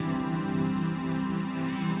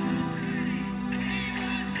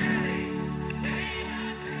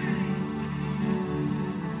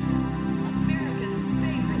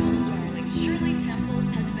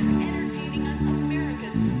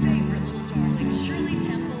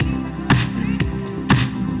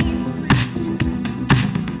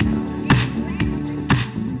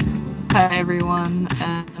Hi, everyone,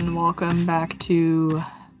 and welcome back to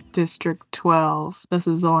District 12. This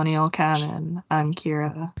is Zillennial Canon. I'm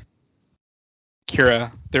Kira.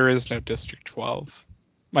 Kira, there is no District 12.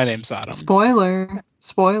 My name's Adam. Spoiler.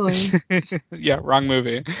 Spoiler. Yeah, wrong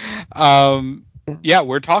movie. Um, yeah,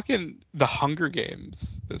 we're talking The Hunger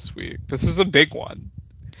Games this week. This is a big one.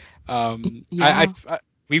 Yeah.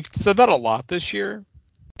 We've said that a lot this year,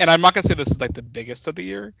 and I'm not gonna say this is like the biggest of the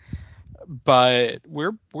year, but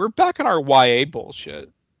we're back in our YA bullshit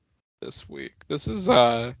this week. This is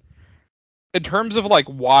in terms of like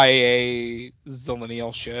YA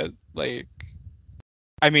zillennial shit, like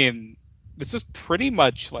I mean, this is pretty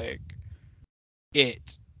much like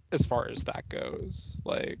it as far as that goes.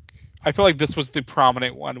 Like, I feel like this was the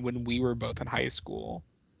prominent one when we were both in high school.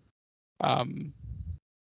 Um,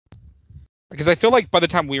 because I feel like by the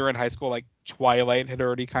time we were in high school, like Twilight had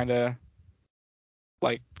already kind of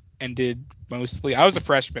like ended mostly. I was a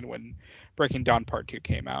freshman when Breaking Dawn Part 2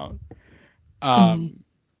 came out. Mm-hmm.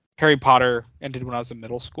 Harry Potter ended when I was in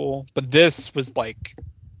middle school, but this was like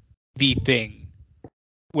the thing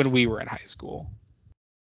when we were in high school.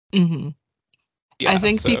 Mm-hmm. Yeah, I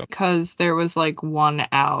think so because there was like one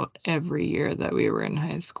out every year that we were in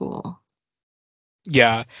high school.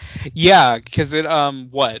 yeah, because it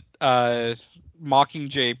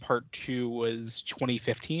Mockingjay Part 2 was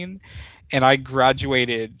 2015, and I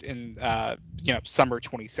graduated in summer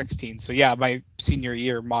 2016. So yeah, my senior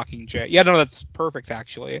year, Mockingjay. Yeah, no, that's perfect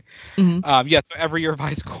actually. Mm-hmm. Yeah, so every year of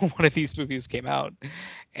high school, one of these movies came out,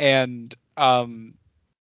 and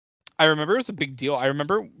I remember it was a big deal. I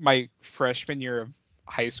remember my freshman year of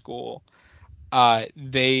high school,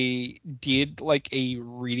 they did like a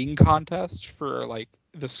reading contest for like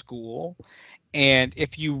the school, and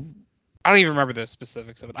if you I don't even remember the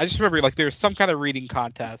specifics of it. I just remember like there's some kind of reading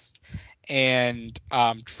contest and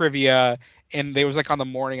trivia, and there was like on the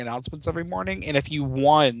morning announcements every morning, and if you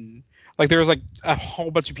won, like there was like a whole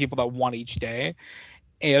bunch of people that won each day,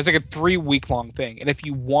 and it was like a 3 week long thing, and if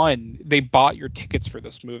you won, they bought your tickets for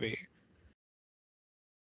this movie,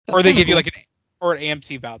 That's or they kind of give you cool. like an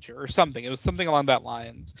AMC voucher or something. It was something along that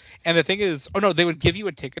lines. And the thing is, oh no, they would give you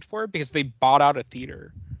a ticket for it because they bought out a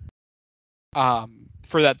theater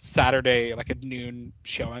for that Saturday, like a noon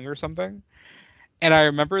showing or something. And I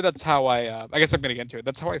remember that's how I guess I'm gonna get into it.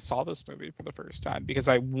 That's how I saw this movie for the first time because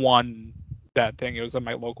I won that thing. It was at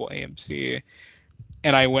my local AMC,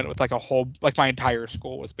 and I went with like a whole like my entire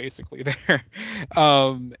school was basically there.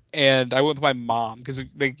 And I went with my mom because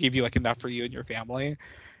they give you like enough for you and your family.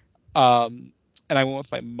 Um, and I went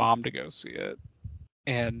with my mom to go see it.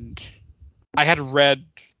 And I had read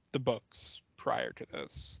the books prior to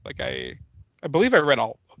this. Like I believe I read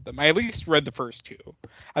all of them. I at least read the first two.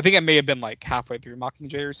 I think I may have been like halfway through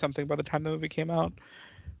Mockingjay or something by the time the movie came out.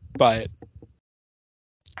 But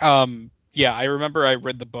yeah, I remember I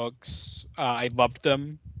read the books. I loved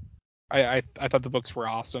them. I thought the books were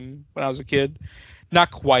awesome when I was a kid.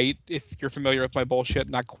 Not quite, if you're familiar with my bullshit,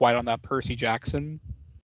 not quite on that Percy Jackson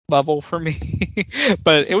level for me.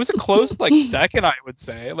 But it was a close like second, I would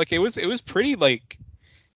say. Like it was pretty like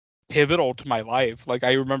pivotal to my life. Like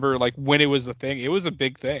I remember like when it was a thing, it was a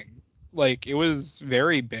big thing. Like it was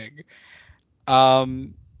very big.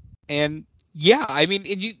 Um and yeah, I mean,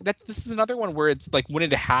 and this is another one where it's like when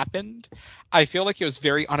it happened, I feel like it was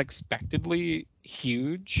very unexpectedly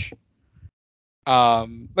huge.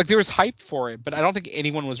 Like there was hype for it, but I don't think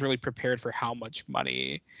anyone was really prepared for how much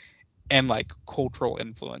money and like cultural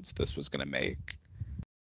influence this was going to make.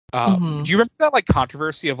 Mm-hmm. Do you remember that like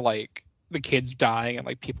controversy of like the kids dying and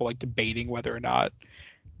like people like debating whether or not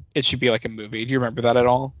it should be like a movie? Do you remember that at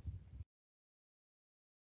all?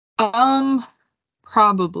 Um,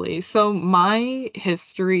 Probably. So my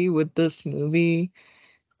history with this movie,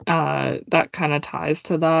 that kind of ties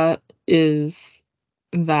to that is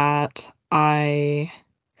that I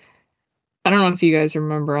don't know if you guys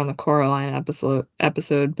remember on the Coraline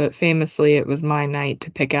episode, but famously it was my night to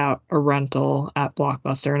pick out a rental at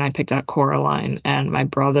Blockbuster, and I picked out Coraline, and my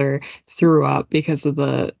brother threw up because of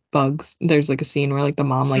the bugs. There's like a scene where like the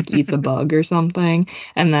mom like eats a bug or something,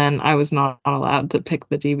 and then I was not allowed to pick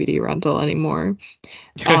the DVD rental anymore.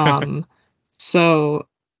 Um, so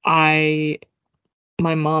I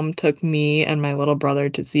my mom took me and my little brother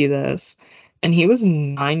to see this, and he was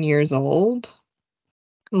 9 years old.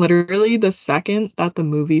 Literally, the second that the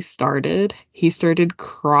movie started, he started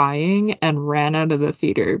crying and ran out of the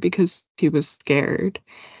theater because he was scared.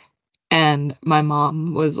 And my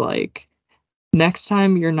mom was like, "Next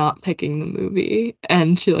time you're not picking the movie."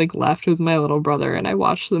 And she like left with my little brother, and I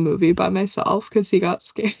watched the movie by myself because he got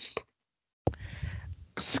scared.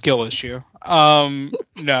 Skill issue.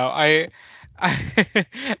 No, I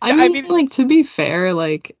I mean, mean, like, to be fair,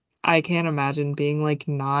 like, I can't imagine being like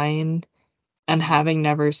 9 and having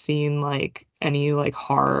never seen like any like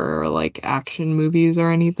horror or like action movies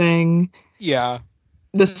or anything. yeah.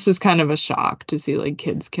 This is kind of a shock to see like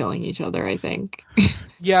kids killing each other, I think.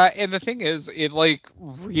 Yeah, and the thing is, it like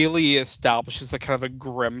really establishes a kind of a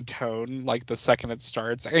grim tone like the second it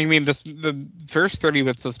starts. I mean, the first 30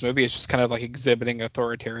 minutes of this movie is just kind of like exhibiting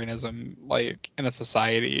authoritarianism like in a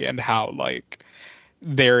society and how like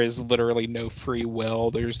there is literally no free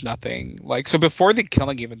will. There's nothing like so before the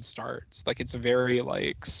killing even starts, like it's a very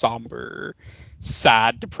like somber,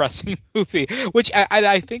 sad, depressing movie, which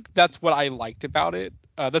I think that's what I liked about it.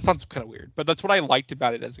 That sounds kind of weird, but that's what I liked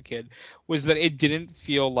about it as a kid was that it didn't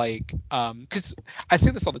feel like because I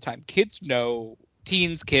say this all the time. Kids know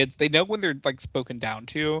teens, kids, they know when they're like spoken down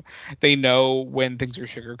to. They know when things are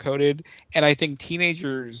sugar coated, and I think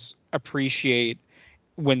teenagers appreciate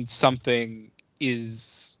when something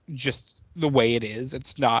is just the way it is.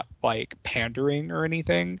 It's not like pandering or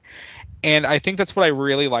anything. And I think that's what I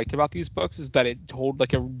really liked about these books is that it told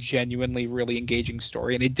like a genuinely really engaging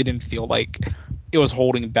story and it didn't feel like it was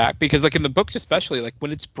holding back because like in the books especially like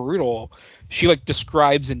when it's brutal she like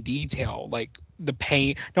describes in detail like the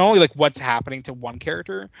pain not only like what's happening to one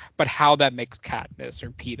character but how that makes Katniss or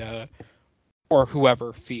Peeta or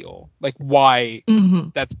whoever feel like why Hmm.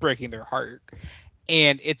 that's breaking their heart.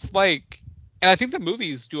 And it's like and I think the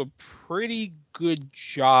movies do a pretty good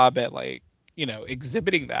job at like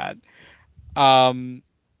exhibiting that. um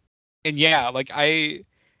and yeah, like I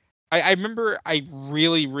remember I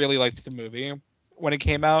really really liked the movie when it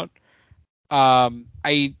came out.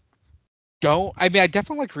 I don't I mean I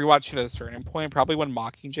definitely like rewatched it at a certain point, probably when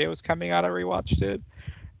Mockingjay was coming out I rewatched it.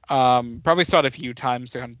 Probably saw it a few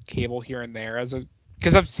times like, on cable here and there as a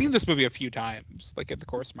because I've seen this movie a few times like in the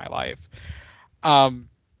course of my life. um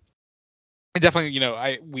and definitely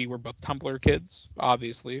I we were both Tumblr kids,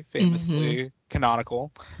 obviously, Hmm. famously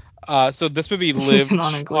canonical. So this movie lived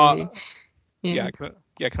Canonically. Yeah. yeah,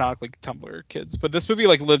 yeah, canonically Tumblr kids. But this movie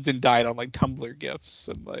like lived and died on like Tumblr gifs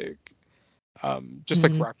and like just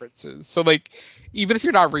like Hmm. references. So like even if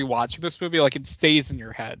you're not rewatching this movie, like it stays in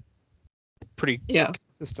your head pretty Yeah.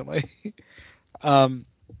 consistently. um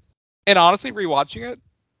and honestly rewatching it,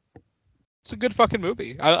 it's a good fucking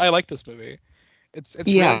movie. I like this movie. It's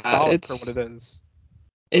really Yeah, solid for what it is.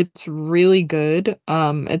 it's really good.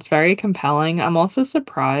 It's very compelling. I'm also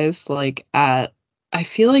surprised like at I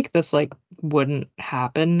feel like this like wouldn't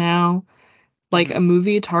happen now. Like Mhm. a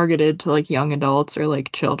movie targeted to like young adults or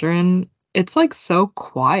like children, it's like so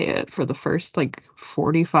quiet for the first like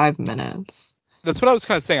 45 minutes. That's what I was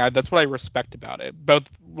kind of saying. That's what I respect about it, both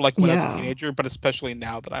like when I was a Yeah. teenager, but especially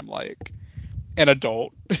now that I'm like an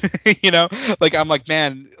adult. you know, like I'm like,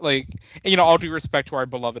 man, like, and, all due respect to our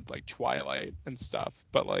beloved like Twilight and stuff,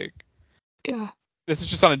 but like Yeah. this is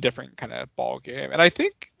just on a different kind of ball game. And I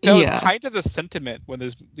think that was Yeah. kind of the sentiment when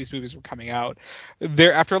these movies were coming out.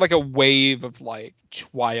 There after like a wave of like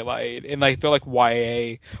Twilight and I feel like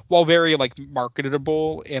YA, while very like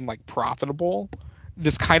marketable and like profitable,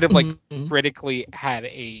 this kind of like Mhm. critically had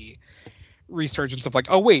a resurgence of like,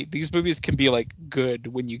 oh wait, these movies can be like good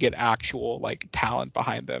when you get actual like talent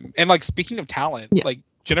behind them. And like speaking of talent, Yeah. like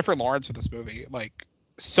Jennifer Lawrence in this movie, like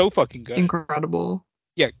so fucking good. Incredible.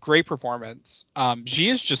 Yeah, great performance. She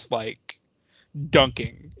is just like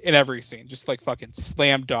dunking in every scene, just like fucking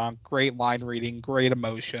slam dunk, great line reading, great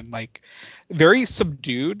emotion, like very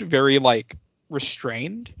subdued, very like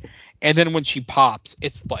restrained. And then when she pops,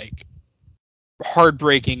 it's like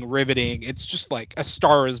heartbreaking, riveting. It's just like a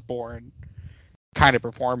Star is Born kind of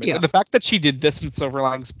performance. Yeah. And the fact that she did this in Silver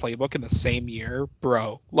Linings Playbook in the same year,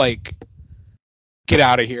 bro, like get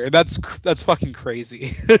out of here. That's fucking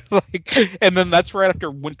crazy. like and then that's right after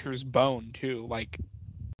Winter's Bone too. Like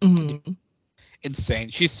Mhm. insane.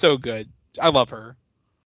 She's so good. I love her.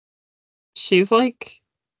 She's like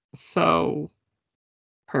so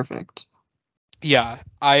perfect. Yeah.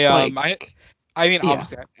 Like, I mean yeah.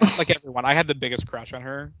 obviously like everyone, I had the biggest crush on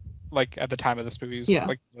her like at the time of this movie's Yeah.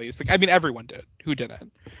 like release. Like I mean everyone did. Who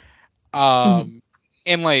didn't? Mhm.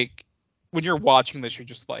 And like when you're watching this you're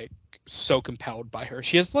just like so compelled by her.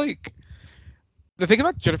 She has like the thing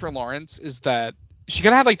about Jennifer Lawrence is that she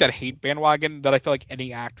kind of had like that hate bandwagon that I feel like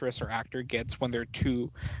any actress or actor gets when they're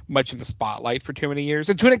too much in the spotlight for too many years.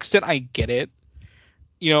 And to an extent, I get it.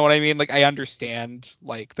 You know what I mean? Like I understand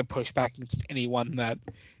like the pushback against anyone that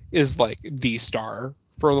is like the star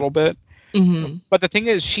for a little bit. Mhm. But the thing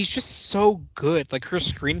is, she's just so good. Like her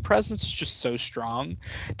screen presence is just so strong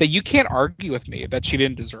that you can't argue with me that she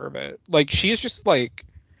didn't deserve it. Like she is just like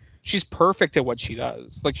she's perfect at what she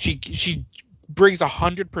does. Like she brings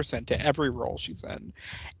 100% to every role she's in,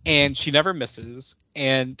 and she never misses,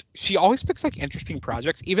 and she always picks like interesting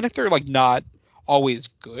projects, even if they're like not always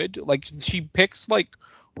good. Like she picks like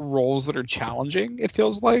roles that are challenging, it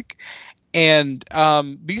feels like. And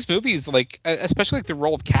these movies, like especially like the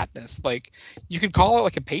role of Katniss, like you could call it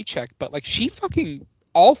like a paycheck, but like she fucking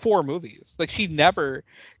all four movies, like she never,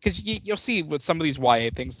 because you'll see with some of these YA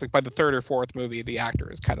things, like by the third or fourth movie, the actor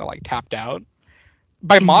is kind of like tapped out.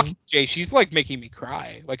 By Mhm. Mockingjay, she's like making me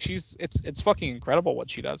cry. Like it's fucking incredible what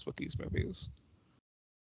she does with these movies.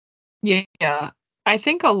 Yeah. I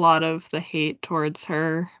think a lot of the hate towards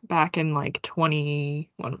her back in like when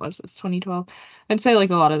was this, 2012? I'd say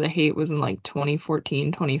like a lot of the hate was in like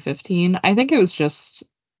 2014, 2015. I think it was just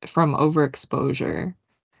from overexposure.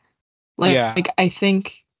 Yeah, Like I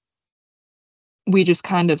think we just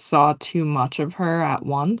kind of saw too much of her at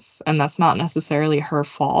once, and that's not necessarily her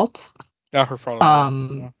fault. not her fault at all.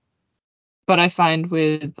 Um, Yeah. but I find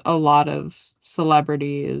with a lot of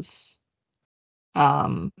celebrities,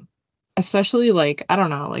 um, especially like, I don't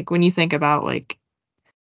know, like when you think about like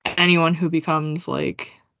anyone who becomes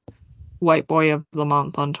like white boy of the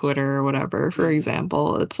month on Twitter or whatever, for Mhm.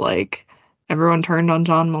 example, it's like everyone turned on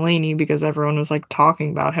John Mulaney because everyone was like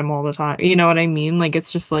talking about him all the time. You know what I mean? Like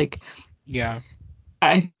it's just like Yeah.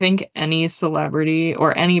 I think any celebrity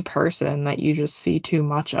or any person that you just see too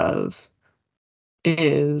much of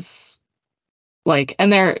is like,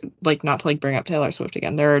 and they're like, not to like bring up Taylor Swift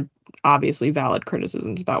again, there are obviously valid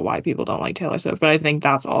criticisms about why people don't like Taylor Swift, but I think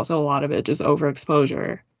that's also a lot of it just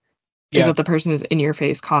overexposure, is Yeah. that the person is in your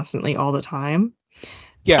face constantly all the time.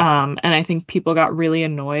 Yeah. And I think people got really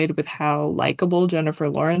annoyed with how likable Jennifer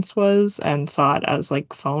Lawrence was and saw it as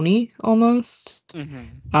like phony almost.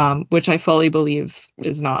 Hmm. Which I fully believe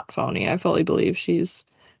is not phony. I fully believe she's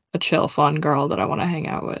a chill, fun girl that I want to hang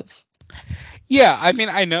out with. Yeah, I mean,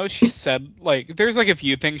 I know she said like there's like a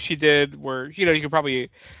few things she did where you could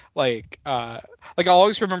probably like like I'll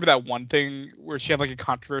always remember that one thing where she had like a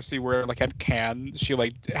controversy where like at Cannes she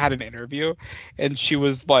like had an interview and she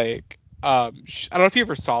was like I don't know if you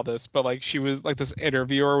ever saw this, but like she was like this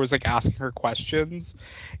interviewer was like asking her questions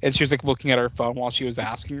and she was like looking at her phone while she was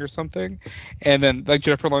asking her something, and then like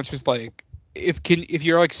Jennifer Lawrence was like, if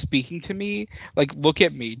you're like speaking to me, like look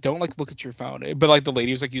at me, don't like look at your phone. But like the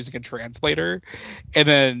lady was like using a translator, and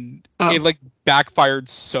then it Oh, like backfired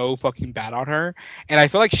so fucking bad on her. And I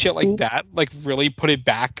feel like shit like cool. that like really put it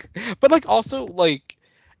back. But like also like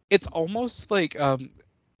it's almost like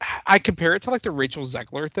I compare it to like the Rachel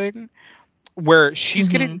Zegler thing where she's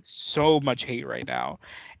getting Hmm. so much hate right now.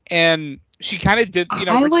 And she kind of did,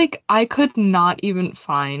 I could not even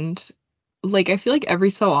find, like, I feel like every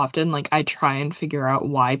so often, like, I try and figure out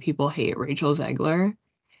why people hate Rachel Zegler,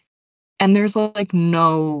 and there's like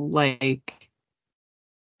no like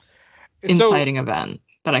so inciting event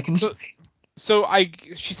that I can so so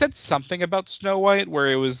she said something about Snow White where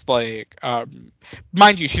it was like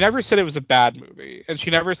mind you, she never said it was a bad movie and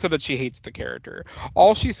she never said that she hates the character.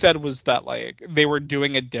 All she said was that like they were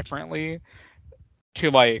doing it differently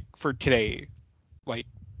to like for today, like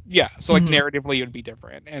yeah, so like Mhm. narratively it would be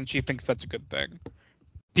different and she thinks that's a good thing.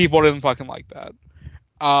 People didn't fucking like that.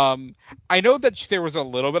 I know that there was a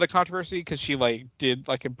little bit of controversy because she like did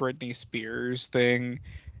like a Britney Spears thing,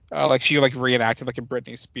 like she like reenacted like a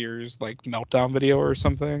Britney Spears like meltdown video or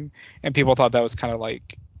something, and people thought that was kind of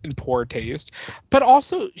like in poor taste. But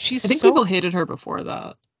also she's I think so people hated her before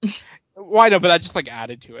that. well, I know, but that just like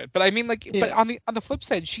added to it. But I mean, like, but Yeah. on the flip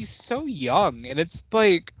side, she's so young, and it's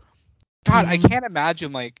like, God, I Hmm. can't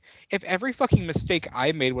imagine like if every fucking mistake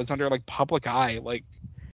I made was under like public eye, like,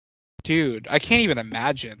 dude, I can't even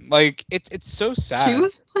imagine. Like, it's so She sad.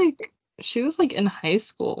 was like she was like in high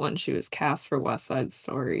school when she was cast for West Side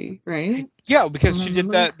Story, right? Yeah, If because I'm she did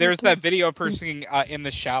remembering that. There's correctly. that video of her Yeah. singing "In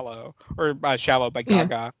the Shallow" or "Shallow" by Yeah.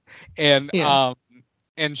 Gaga, and Yeah.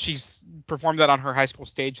 she's performed that on her high school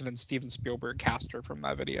stage, and then Steven Spielberg cast her from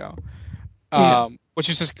that video, Yeah. which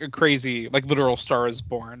is just a crazy like literal Star is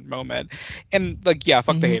Born moment. And like yeah,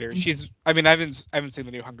 fuck the haters. Hmm. She's I mean I haven't seen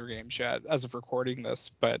the new Hunger Games yet as of recording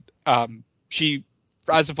this, but she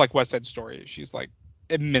as of like West Side Story, she's like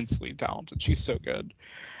immensely talented. She's so good.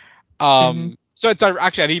 Hmm. So it's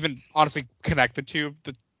actually I'd even honestly connect the two,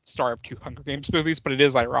 the star of two Hunger Games movies, but it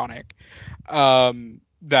is ironic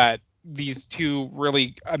that these two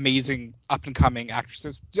really amazing up and coming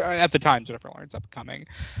actresses at the time, Jennifer Lawrence up and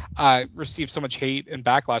coming, receive so much hate and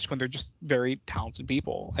backlash when they're just very talented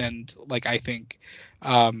people, and like I think,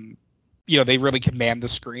 um, they really command the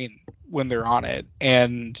screen when they're on it,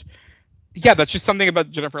 and yeah, that's just something about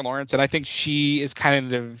Jennifer Lawrence, and I think she is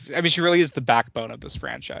kind of, I mean, she really is the backbone of this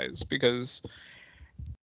franchise because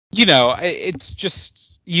it's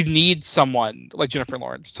just you need someone like Jennifer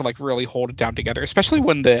Lawrence to like really hold it down together, especially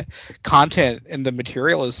when the content and the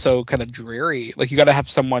material is so kind of dreary. Like you got to have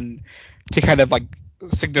someone to kind of like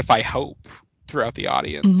signify hope throughout the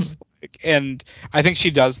audience. And I think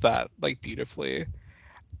she does that like beautifully.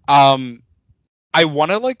 I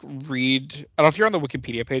want to like read. I don't know if you're on the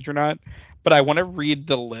Wikipedia page or not, but I want to read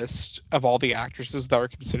the list of all the actresses that are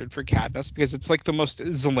considered for Katniss because it's like the most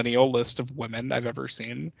zillennial list of women I've ever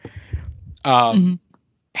seen.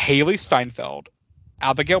 Haley Steinfeld,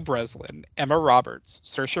 Abigail Breslin, Emma Roberts,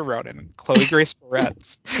 Saoirse Ronan, Chloe Grace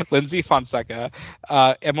Moretz, Lindsay Fonseca,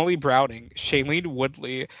 Emily Browning, Shailene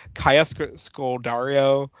Woodley, Kaya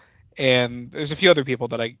Scodelario, and there's a few other people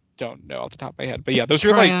that I don't know off the top of my head. But yeah, those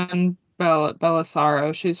are like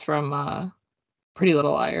Bellisario. She's from Pretty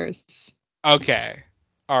Little Liars. Okay.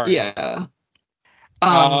 All right. Yeah.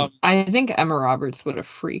 I think Emma Roberts would have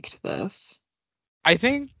freaked this. I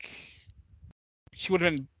think she would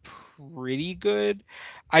have been pretty good.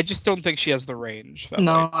 I just don't think she has the range.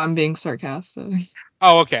 No, I'm being sarcastic.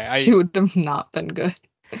 Oh, okay. She would have not been good.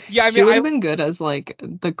 Yeah, I mean, she would have been good as like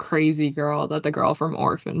the crazy girl that the girl from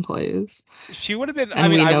Orphan plays. She would have been.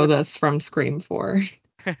 And we know this from Scream 4.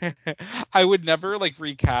 I would never like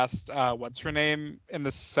recast what's her name in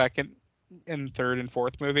the second and third and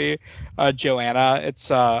fourth movie, Joanna. It's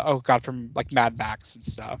from like Mad Max and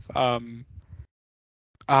stuff.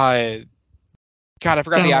 God, I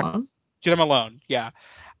forgot the actress. Jena Malone. Yeah.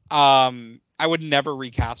 I would never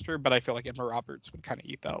recast her, but I feel like Emma Roberts would kind of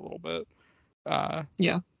eat that a little bit.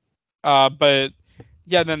 Yeah. But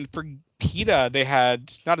yeah, then for Peeta, they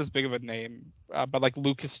had not as big of a name, but like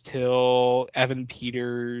Lucas Till, Evan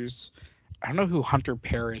Peters. I don't know who Hunter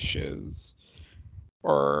Parrish is.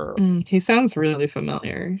 Or he sounds really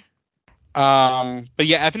familiar. But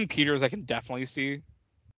yeah, Evan Peters I can definitely see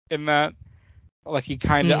in that. Like he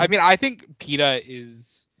kind of, I mean, I think Peeta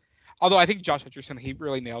is, although I think Josh Hutcherson, he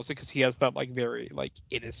really nails it because he has that like very like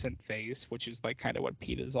innocent face, which is like kind of what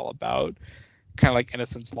Peeta is all about, kind of like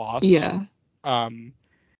innocence lost. Yeah.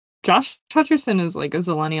 Josh Hutcherson is like a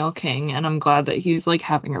Zillennial king, and I'm glad that he's like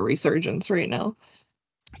having a resurgence right now.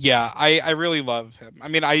 Yeah, I really love him. I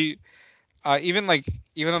mean, even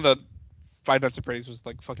though the Five Nights at Freddy's was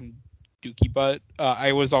like fucking dookie butt,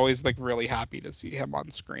 I was always like really happy to see him on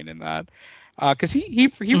screen in that. Because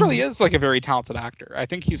he really is like a very talented actor. I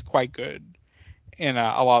think he's quite good in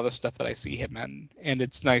a lot of the stuff that I see him in, and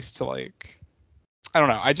it's nice to like, I don't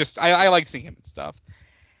know. I like seeing him and stuff.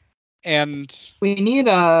 And we need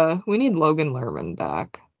Logan Lerman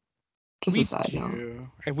back. Just a side note.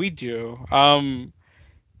 We do.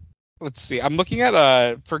 Let's see. I'm looking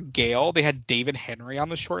at for Gale. They had David Henry on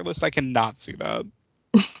the short list. I cannot see that.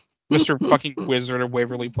 Mr. fucking Wizard of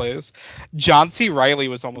Waverly Place. John C. Reilly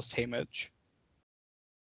was almost Haymitch.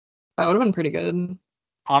 That would have been pretty good.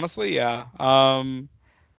 Honestly, yeah.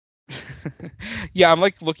 Yeah, I'm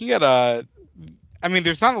like looking at I mean,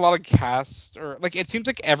 there's not a lot of cast or like it seems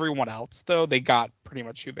like everyone else though they got pretty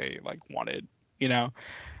much who they like wanted, you know.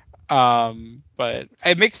 But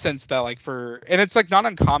it makes sense that like and it's like not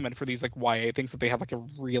uncommon for these like YA things that they have like a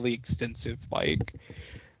really extensive like,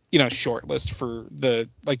 you know, short list for the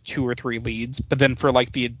like 2 or 3 leads, but then for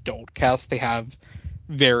like the adult cast they have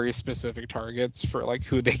very specific targets for like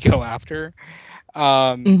who they go after.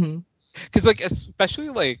 Because like especially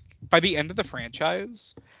like by the end of the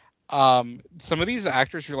franchise, some of these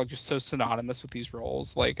actors are like just so synonymous with these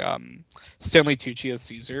roles. Like Stanley Tucci as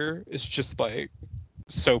Caesar is just like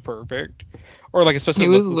so perfect. Or like especially he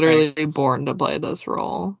was literally born to play this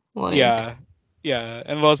role. Like yeah,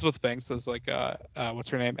 and Elizabeth Banks is like what's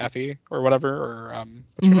her name, Effie or whatever, or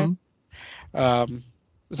what's her name?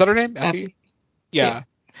 Is that her name, Effie? Yeah,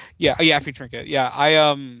 Effie Trinket. Yeah,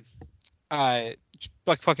 I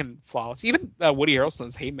like fucking flawless. Even Woody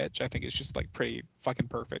Harrelson's Haymitch, I think is just like pretty fucking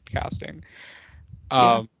perfect casting.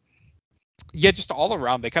 Yeah, just all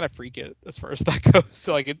around they kind of freak it as far as that goes.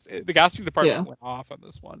 So like the casting department went off on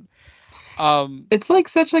this one. It's like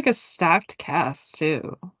such like a stacked cast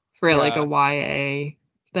too for like a YA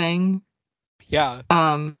thing. Yeah.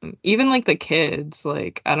 Even like the kids,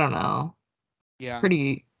 like I don't know. Yeah.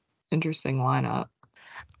 Pretty interesting lineup.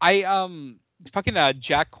 Fucking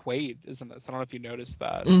Jack Quaid is in this. I don't know if you noticed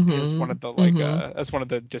that. Is one of the like as one of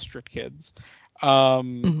the district kids.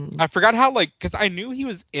 I forgot how like because I knew he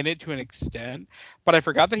was in it to an extent, but I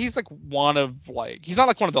forgot that he's like one of like he's not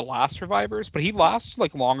like one of the last survivors, but he lasts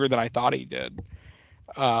like longer than I thought he did.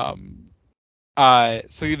 So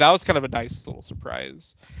that was kind of a nice little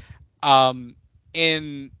surprise. So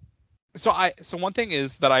one thing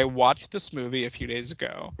is that I watched this movie a few days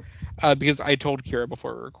ago, because I told Kira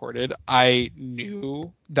before we recorded, I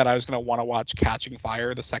knew that I was going to want to watch Catching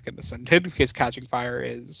Fire the second Ascended, because Catching Fire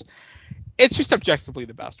it's just objectively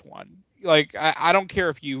the best one. Like, I don't care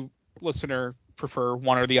if you, listener, prefer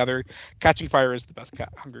one or the other. Catching Fire is the best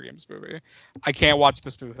Hunger Games movie. I can't watch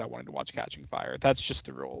this movie without wanting to watch Catching Fire. That's just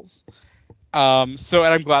the rules. And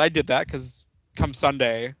I'm glad I did that, because come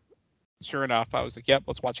Sunday, sure enough, I was like, yep,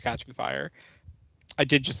 let's watch Catching Fire. I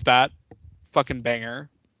did just that. Fucking banger.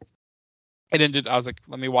 And then I was like,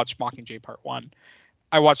 let me watch Mockingjay Part 1.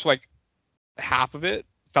 I watched like half of it,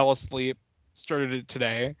 fell asleep, started it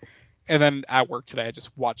today, and then at work today I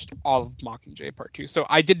just watched all of Mockingjay Part 2. So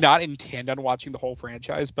I did not intend on watching the whole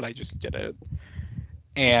franchise, but I just did it.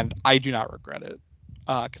 And I do not regret it,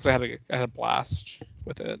 because I had a blast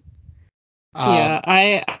with it. Yeah,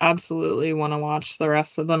 I absolutely want to watch the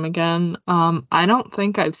rest of them again. I don't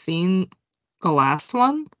think I've seen the last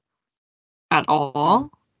one at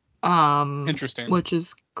all. Interesting. Which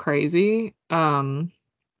is crazy. I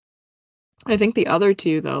think the other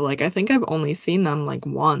two though, like I think I've only seen them like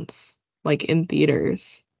once, like in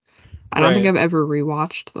theaters. I don't think I've ever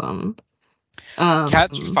rewatched them.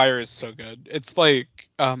 Catching Fire is so good. It's like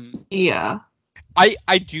yeah.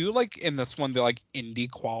 I do like in this one the like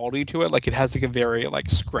indie quality to it. Like it has like a very like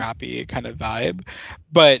scrappy kind of vibe.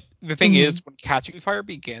 But the thing is, when Catching Fire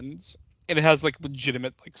begins, and it has like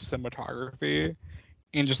legitimate like cinematography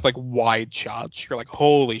and just like wide shots, you're like,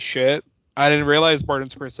 holy shit. I didn't realize Martin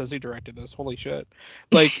Scorsese directed this. Holy shit.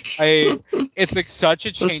 Like it's like such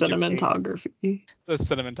a change the cinematography. The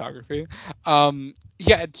cinematography.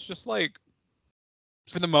 Yeah, it's just like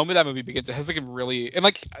from the moment that movie begins, it has like a really, and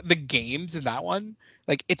like the games in that one,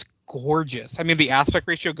 like it's gorgeous. I mean, the aspect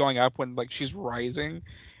ratio going up when like she's rising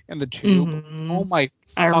in the tube. Oh my!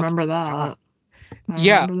 I remember that.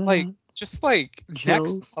 God. Like just like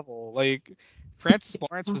Chills. Next level. Like Francis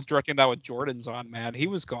Lawrence was directing that with Jordans on, man. He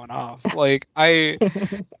was going off. Like I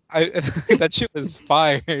that shit was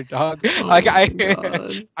fire, dog. Like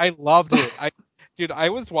I loved it. Dude, I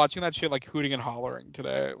was watching that shit like hooting and hollering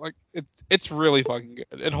today. Like it's really fucking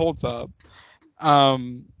good. It holds up.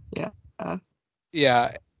 Yeah.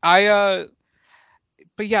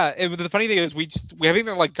 But yeah, the funny thing is we haven't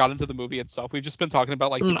even like gotten into the movie itself. We've just been talking about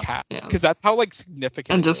like the cat, because that's how like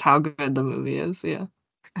significant and just how good the movie is. Yeah,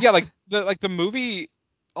 like the movie,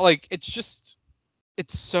 like it's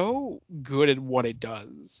so good at what it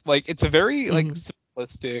does. Like it's a very like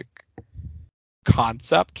simplistic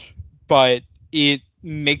concept, but it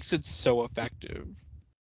makes it so effective.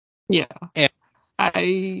 Yeah. And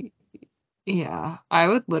I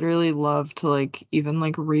would literally love to like even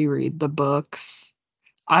like reread the books.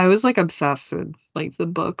 I was like obsessed with like the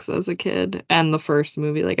books as a kid, and the first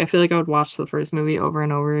movie. Like I feel like I would watch the first movie over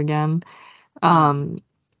and over again.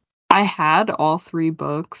 I had all 3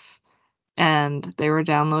 books, and they were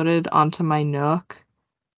downloaded onto my Nook,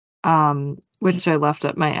 which I left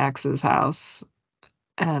at my ex's house,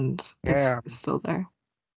 and it's still there.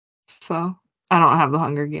 So I don't have the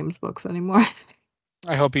Hunger Games books anymore.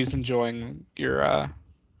 I hope he's enjoying your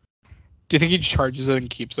do you think he charges it and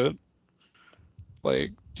keeps it?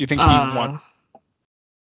 Like, do you think he wants?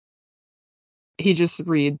 He just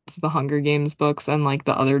reads the Hunger Games books and like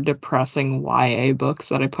the other depressing YA books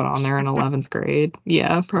that I put on there in 11th grade.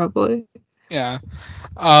 Yeah, probably. Yeah.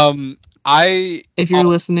 If you're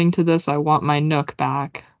listening to this, I want my Nook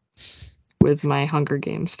back with my Hunger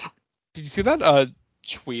Games. Did you see that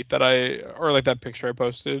tweet that or like that picture I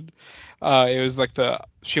posted? It was like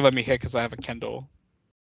she let me hit because I have a Kindle.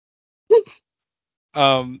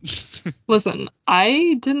 Listen,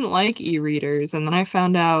 I didn't like e-readers, and then I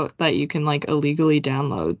found out that you can like illegally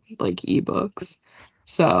download like ebooks.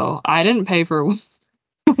 So I didn't pay for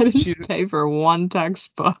one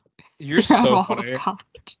textbook. You're so funny.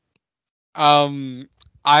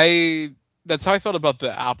 That's how I felt about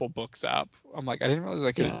the Apple Books app. I'm like, I didn't realize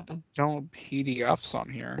I could download PDFs on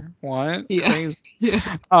here. What? Yeah. Crazy.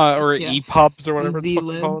 Or EPUBs or whatever it's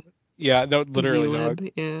fucking called. Yeah, no, literally.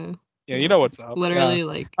 Z-Lib, yeah, you know what's up. Literally,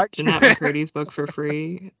 like Jeanette McCurdy's book for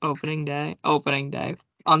free. Opening day,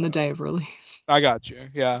 on the day of release. I got you.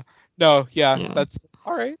 Yeah. No. Yeah. That's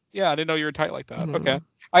all right. Yeah, I didn't know you were tight like that. Okay.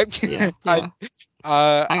 I got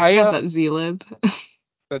that Z-Lib.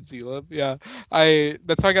 That Z-Lib, yeah.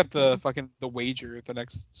 That's how I got the Wager, the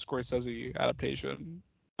next Scorsese adaptation.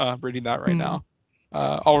 Reading that right now.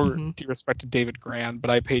 All due respect to David Gran, but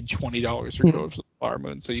I paid $20 for Killers of the Flower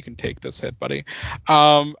Moon, so you can take this hit, buddy.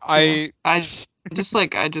 I just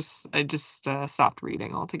stopped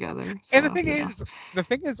reading altogether. So, and the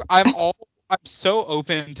thing is, I'm I'm so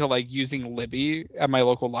open to like using Libby at my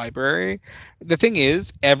local library. The thing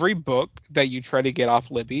is, every book that you try to get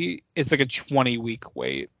off Libby is like a 20-week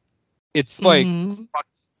wait. It's like Hmm. fucking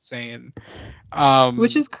insane.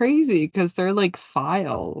 Which Um, is crazy because they're like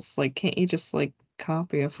files. Like, can't you just like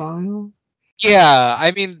copy a file? yeah,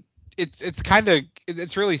 I mean, it's kind of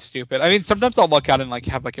it's really stupid. I mean, sometimes I'll look out and like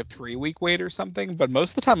have like a 3-week wait or something, but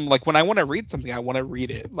most of the time, like when I want to read something, I want to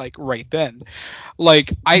read it like right then.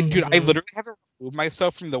 Like dude, I Hmm. literally haven't removed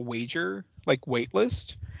myself from the wager like wait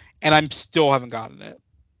list, and I'm still haven't gotten it,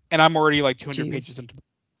 and I'm already like 200 pages Jeez. into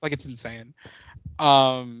like it's insane.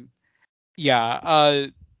 Um, yeah,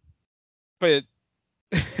 but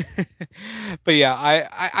but yeah,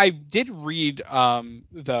 I did read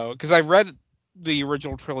though, because I read the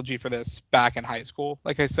original trilogy for this back in high school.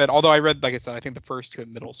 Like I said, although I read, like I said, I think the first two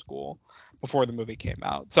in middle school before the movie came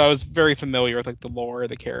out, so I was very familiar with like the lore,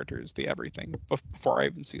 the characters, the everything before I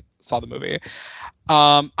even saw the movie.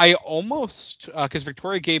 I almost because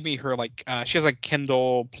Victoria gave me her like she has like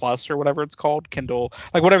Kindle Plus or whatever it's called, Kindle,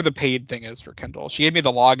 like whatever the paid thing is for Kindle. She gave me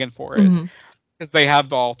the login for it Hmm. because they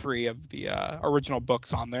have all three of the original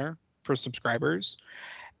books on there for subscribers.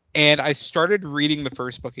 And I started reading the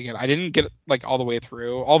first book again. I didn't get like all the way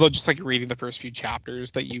through, although just like reading the first few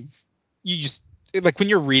chapters that you just like when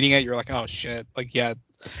you're reading it, you're like, oh shit, like yeah,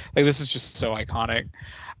 like this is just so iconic.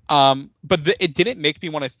 But it didn't make me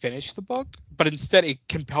want to finish the book, but instead it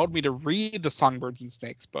compelled me to read the Songbirds and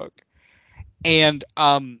Snakes book. And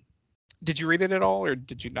did you read it at all, or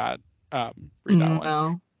did you not read that one?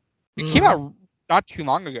 No, It came no. out not too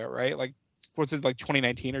long ago, right? Like, was it like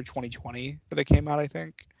 2019 or 2020 that it came out? I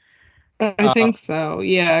think. I Uh, think so.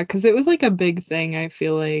 Yeah, because it was like a big thing. I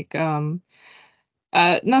feel like,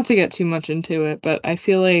 not to get too much into it, but I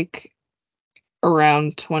feel like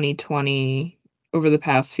around 2020, over the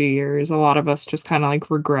past few years, a lot of us just kind of like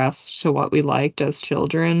regressed to what we liked as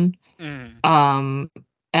children. mm, Um,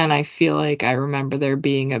 and I feel like I remember there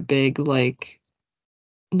being a big like,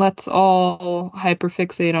 let's all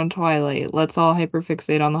hyperfixate on Twilight. Let's all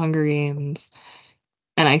hyperfixate on the Hunger Games.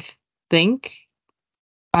 And I think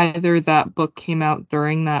either that book came out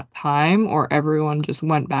during that time or everyone just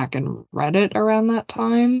went back and read it around that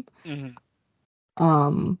time. mm,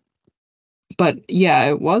 Um, but yeah,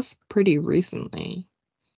 it was pretty recently,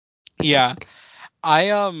 I yeah, think. I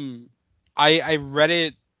I read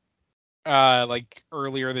it like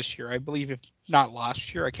earlier this year, I believe, if not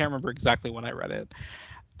last year. I can't remember exactly when I read it.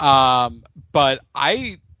 But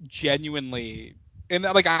I genuinely, and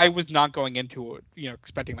like I was not going into it,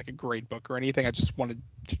 expecting like a great book or anything. I just wanted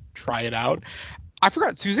to try it out. I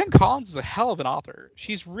forgot Suzanne Collins is a hell of an author.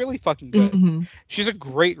 She's really fucking good. Hmm. She's a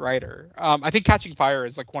great writer. I think Catching Fire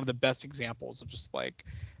is like one of the best examples of just like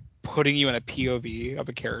putting you in a POV of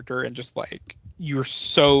a character and just like you're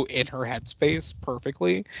so in her headspace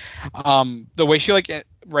perfectly. The way she like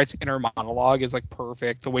writes inner monologue is like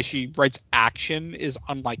perfect. The way she writes action is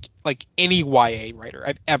unlike like any YA writer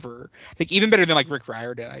I've ever like, even better than like Rick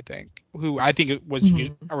Riordan, I think, who I think it was Hmm.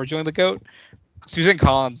 originally the GOAT. Susan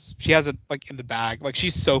Collins, she has it like in the bag. Like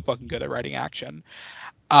she's so fucking good at writing action.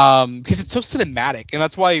 Because it's so cinematic, and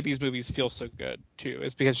that's why these movies feel so good too.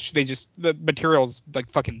 Is because they just the material's like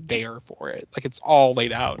fucking there for it. Like it's all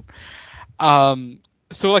laid out. Um,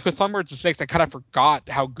 so like with Songbirds and Snakes, I kind of forgot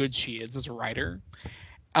how good she is as a writer.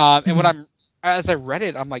 And when Hmm. as I read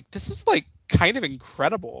it, I'm like, this is like kind of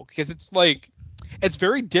incredible because it's like it's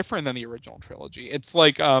very different than the original trilogy. It's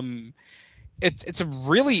like it's a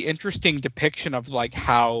really interesting depiction of like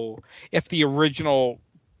how if the original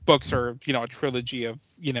books are a trilogy of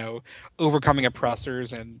overcoming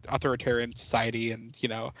oppressors and authoritarian society, and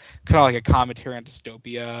kind of like a commentary on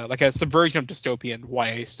dystopia, like a subversion of dystopian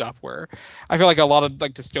YA stuff, where I feel like a lot of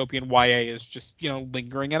like dystopian YA is just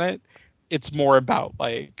lingering in it. It's more about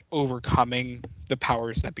like overcoming the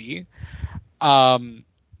powers that be. um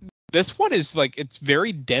this one is like it's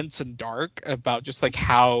very dense and dark about just like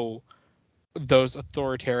how those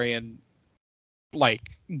authoritarian like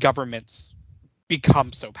governments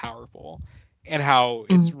become so powerful, and how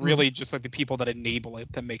it's Hmm. really just like the people that enable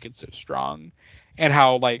it that make it so strong, and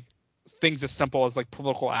how like things as simple as like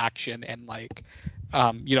political action and like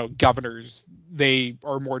governors, they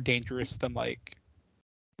are more dangerous than like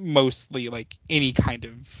mostly like any kind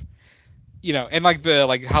of and like the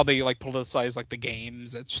like how they like politicize like the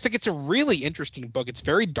games. It's just like it's a really interesting book. It's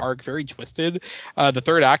very dark, very twisted. The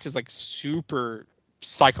third act is like super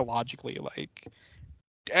psychologically like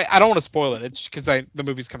I don't want to spoil it. It's because the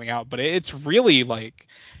movie's coming out, but it's really like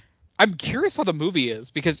I'm curious how the movie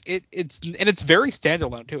is because it's very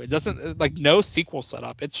standalone too. It doesn't like no sequel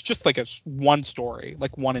setup. It's just like one story,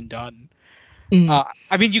 like one and done. Hmm.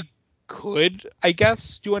 I mean, you could, I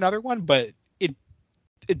guess, do another one, but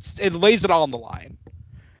it lays it all on the line.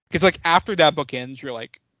 Because like after that book ends, you're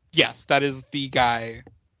like, yes, that is the guy.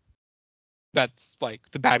 That's like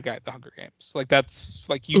the bad guy at the Hunger Games. Like that's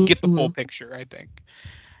like you get the full picture, I think.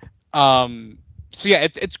 So yeah,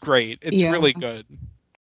 it's great. It's really good.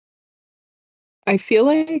 I feel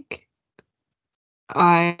like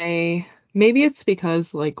maybe it's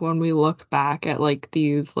because like when we look back at like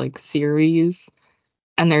these like series,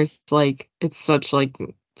 and there's like it's such like,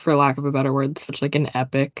 for lack of a better word, such like an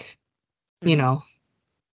epic, you know,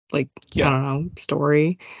 like I don't know,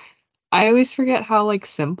 story. I always forget how like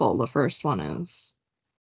simple the first one is.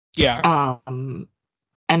 Yeah.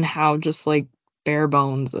 And how just like bare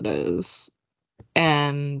bones it is.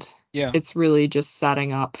 And it's really just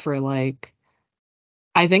setting up for like,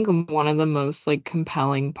 I think one of the most like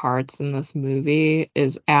compelling parts in this movie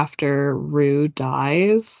is after Rue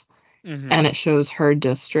dies and it shows her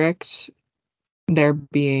district, there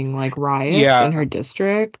being like riots in her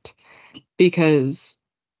district, because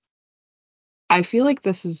I feel like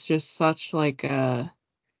this is just such like a,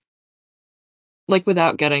 like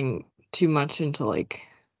without getting too much into like,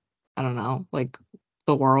 I don't know, like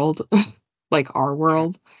the world, like our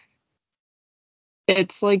world.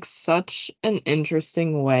 It's like such an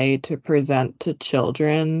interesting way to present to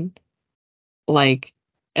children like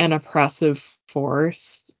an oppressive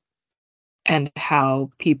force and how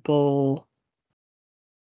people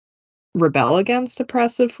rebel against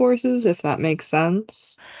oppressive forces, if that makes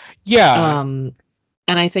sense. Yeah. And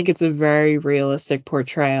I think it's a very realistic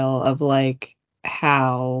portrayal of like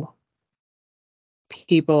how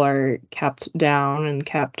people are kept down and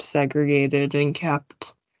kept segregated and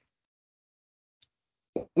kept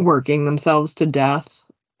working themselves to death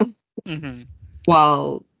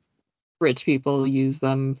while rich people use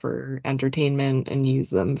them for entertainment and use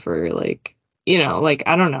them for like, you know, like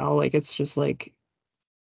I don't know, like it's just like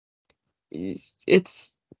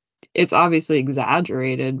it's obviously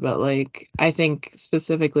exaggerated, but like I think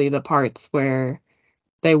specifically the parts where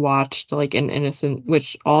they watched like an innocent,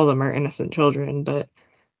 which all of them are innocent children, but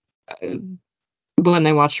when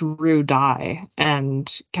they watched Rue die and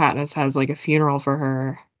Katniss has like a funeral for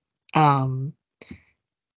her,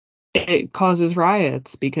 it causes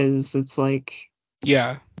riots because it's like,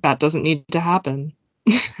 that doesn't need to happen.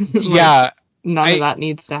 Like, none of that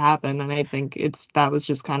needs to happen, and I think that was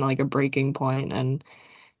just kind of like a breaking point, and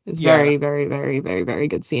it's very, very, very, very, very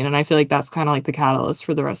good scene, and I feel like that's kind of like the catalyst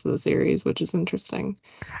for the rest of the series, which is interesting.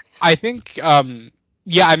 I think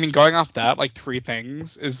I mean, going off that, like three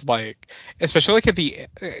things is like, especially like at the,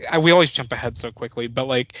 we always jump ahead so quickly, but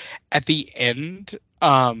like at the end,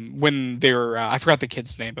 when they're, I forgot the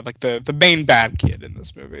kid's name, but like the main bad kid in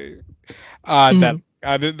this movie,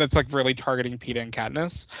 that's like really targeting Peeta and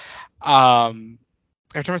Katniss.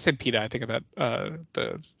 Every time I say Peeta, I think of that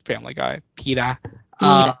the Family Guy, Peeta.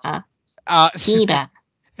 Peeta.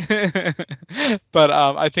 But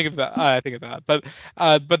I think of that.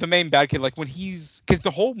 But the main bad kid, like when because the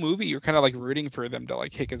whole movie you're kind of like rooting for them to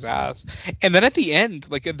like kick his ass, and then at the end,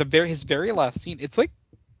 like at his very last scene, it's like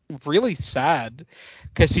really sad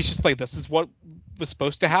because he's just like, this is what was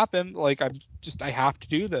supposed to happen. Like I have to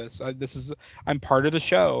do this. I'm part of the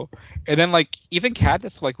show. And then like even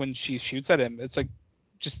Katniss, like when she shoots at him, it's like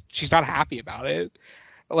just she's not happy about it.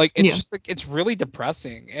 Like it's just like it's really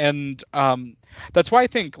depressing, and that's why I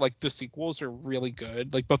think like the sequels are really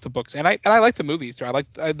good, like both the books and I like the movies too. I like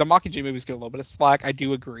the Mockingjay movies get a little bit of slack. I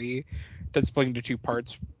do agree that splitting into two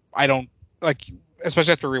parts, I don't like,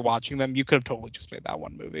 especially after rewatching them. You could have totally just made that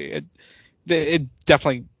one movie. It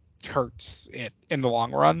definitely hurts it in the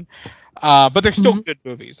long run, but they're still good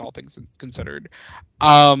movies, all things considered.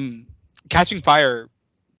 Catching Fire,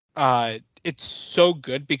 it's so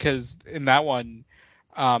good because in that one,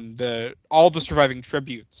 all the surviving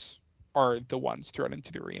tributes are the ones thrown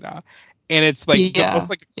into the arena, and it's like the most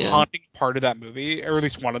like haunting part of that movie, or at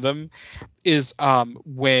least one of them, is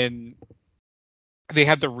when they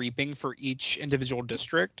had the reaping for each individual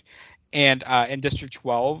district, and in District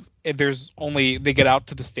 12 they get out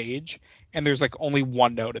to the stage and there's like only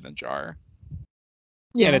one note in the jar,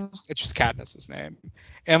 and it's just Katniss's name,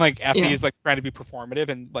 and like Effie is like trying to be performative,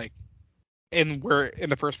 and like where in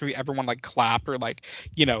the first movie everyone like clapped or like,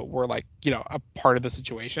 you know, were like, you know, a part of the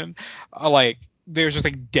situation, like there's just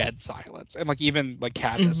like dead silence, and like even like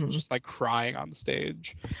Katniss was just like crying on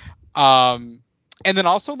stage. And then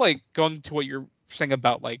also like going to what you're saying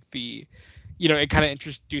about like the, you know, it kind of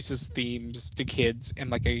introduces themes to kids in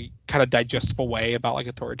like a kind of digestible way about like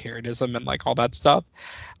authoritarianism and like all that stuff.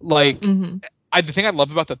 Like the thing I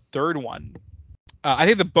love about the third one I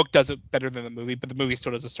think the book does it better than the movie, but the movie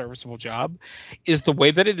still does a serviceable job, is the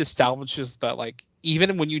way that it establishes that, like,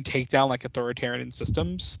 even when you take down like authoritarian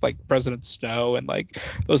systems like President Snow and like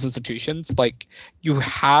those institutions, like you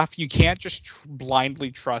can't just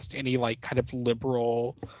blindly trust any like kind of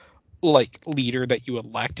liberal like leader that you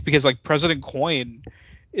elect, because like President Coin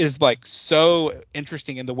is like so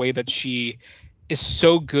interesting in the way that she is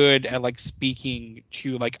so good at like speaking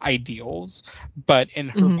to like ideals, but in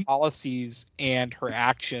her Hmm. policies and her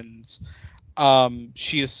actions,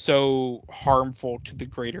 she is so harmful to the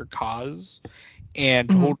greater cause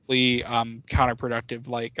and Hmm. totally counterproductive.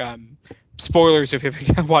 Like spoilers if you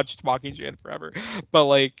haven't watched Mockingjay in forever, but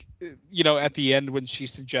like at the end when she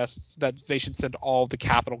suggests that they should send all the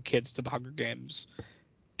capital kids to the Hunger Games,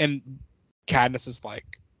 and Katniss is like,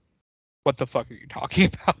 "What the fuck are you talking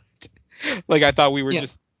about?" Like, I thought we were Yeah.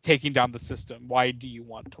 just taking down the system. Why do you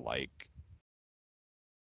want to like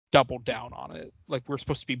double down on it? Like, we're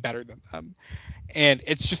supposed to be better than them. And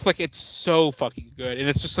it's just like, it's so fucking good, and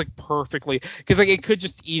it's just like perfectly, because like it could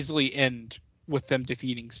just easily end with them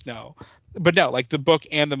defeating Snow, but no, like the book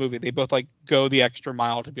and the movie, they both like go the extra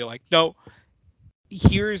mile to be like, no,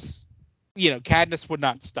 here's Katniss would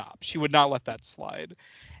not stop. She would not let that slide.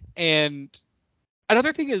 And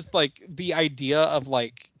another thing is like the idea of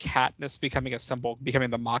like Katniss becoming a symbol, becoming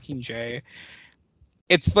the Mockingjay.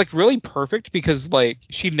 It's like really perfect because like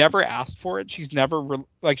she never asked for it. She's never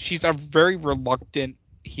like, she's a very reluctant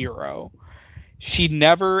hero. She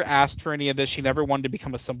never asked for any of this. She never wanted to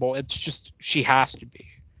become a symbol. It's just she has to be,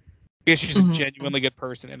 because she's a Hmm. genuinely good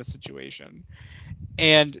person in a situation.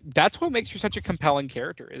 And that's what makes her such a compelling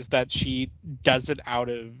character, is that she does it out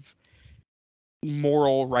of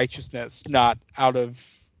moral righteousness, not out of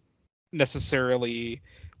necessarily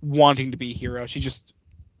wanting to be a hero. She just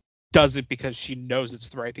does it because she knows it's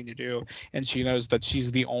the right thing to do, and she knows that she's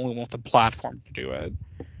the only one with a platform to do it.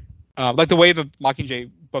 Like the way the Mockingjay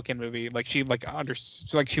book and movie, like she like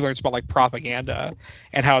like she learns about like propaganda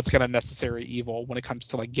and how it's kind of necessary evil when it comes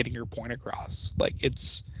to like getting your point across. Like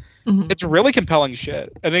Hmm. it's really compelling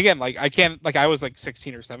shit. And again, like I can't, like I was like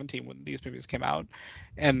 16 or 17 when these movies came out,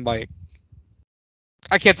 and like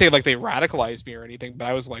I can't say like they radicalized me or anything, but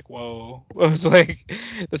I was like, whoa. I was like,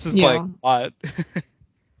 this is like Yeah. a lot.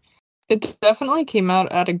 It definitely came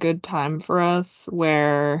out at a good time for us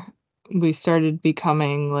where we started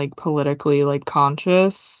becoming like politically like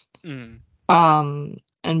conscious, Mm.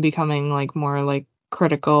 and becoming like more like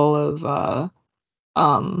critical of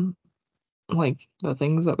um like the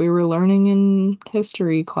things that we were learning in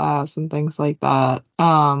history class and things like that.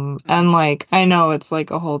 And like I know it's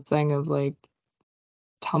like a whole thing of like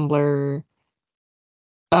Tumblr.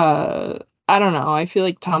 uh I don't know. I feel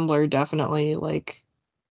like Tumblr definitely like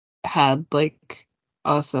had like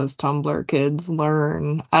us as Tumblr kids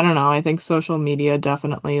learn. I don't know. I think social media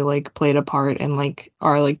definitely like played a part in like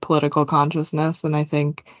our like political consciousness, and I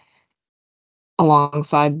think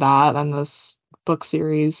alongside that and this book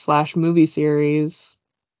series slash movie series,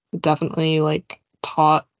 it definitely like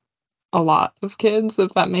taught a lot of kids,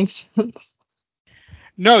 if that makes sense.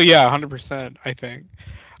 No, yeah, 100%, I think.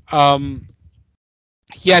 Um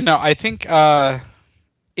yeah, no, I think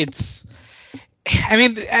it's I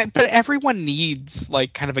mean, but everyone needs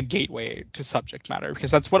like kind of a gateway to subject matter, because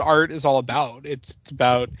that's what art is all about. It's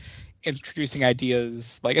about introducing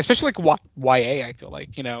ideas, like especially like YA. I feel like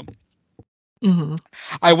Hmm.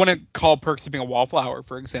 I wouldn't call Perks of Being a Wallflower,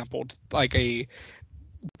 for example, like a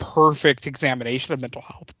perfect examination of mental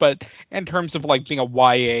health, but in terms of like being a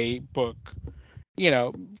YA book, you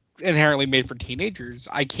know, inherently made for teenagers,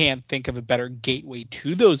 I can't think of a better gateway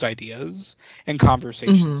to those ideas and Hmm.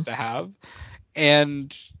 conversations to have.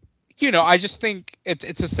 And I just think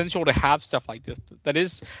it's essential to have stuff like this that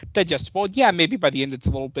is digestible. Yeah, maybe by the end it's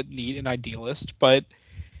a little bit neat and idealist, but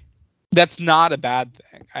that's not a bad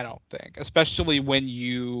thing, I don't think, especially when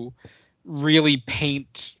you really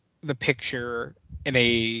paint the picture in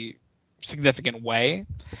a significant way.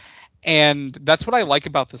 And that's what I like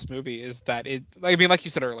about this movie, is that I mean, like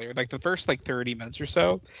you said earlier, like the first like 30 minutes or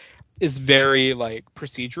so is very like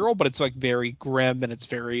procedural, but it's like very grim, and it's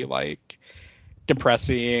very like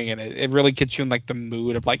depressing, and it really gets you in like the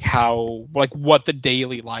mood of like how, like what the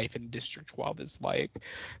daily life in District 12 is like,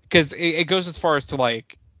 because it goes as far as to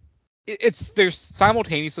like it's they're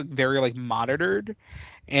simultaneously very like monitored,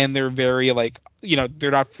 and they're very like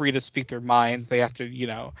they're not free to speak their minds. They have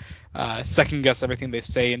to second guess everything they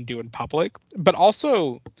say and do in public, but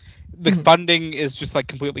also the Hmm. funding is just like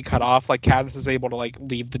completely cut off. Like Katniss is able to like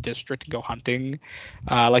leave the district and go hunting.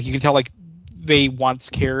 Like you can tell like they once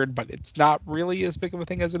cared, but it's not really as big of a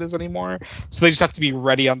thing as it is anymore. So they just have to be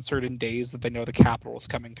ready on certain days that they know the capital is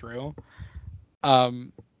coming through.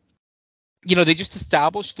 Um, you know, they just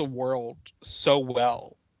established the world so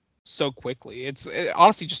well, so quickly. It's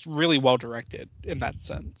honestly just really well directed in that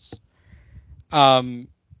sense. Um,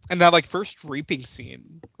 and that like first reaping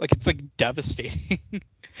scene, like it's like devastating,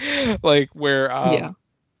 like where Yeah.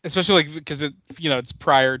 especially like because it it's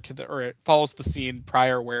prior to the or it follows the scene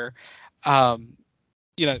prior where um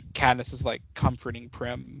Katniss is like comforting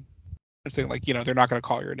Prim and saying like they're not gonna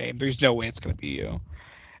call your name. There's no way it's gonna be you.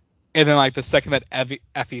 And then like the second that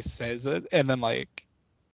Effie says it, and then like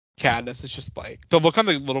Katniss is just like the look on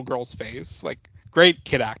the little girl's face, like great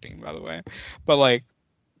kid acting by the way, but like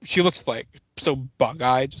she looks like so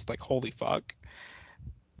bug-eyed, just like holy fuck.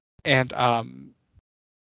 And I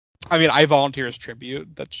mean, I volunteer as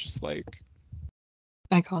tribute. That's just like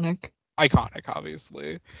Iconic. iconic,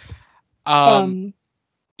 obviously. Um, Um,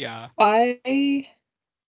 yeah. I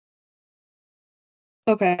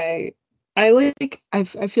okay.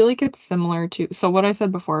 I feel like it's similar to so what I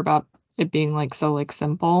said before about it being like so like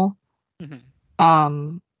simple. Mhm.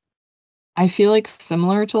 Um, I feel like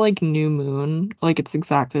similar to like New Moon, like it's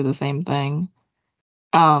exactly the same thing.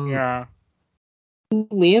 Um, Yeah.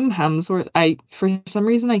 Liam Hemsworth, I for some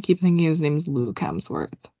reason I keep thinking his name's Luke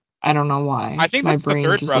Hemsworth. I don't know I why. think My that's the brain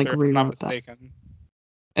third just like brother, if I'm not rewrote that. mistaken.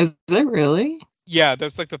 Is it really? Yeah,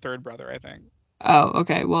 that's like the third brother, I think. Oh,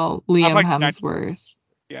 okay. Well, I'm Liam like 90. Hemsworth.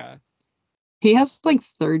 Yeah. He has like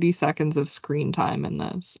 30 seconds of screen time in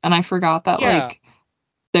this. And I forgot that Yeah. like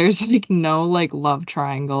there's like no like love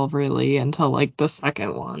triangle really until like the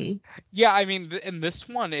second one. Yeah, I mean, in this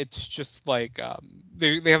one, it's just like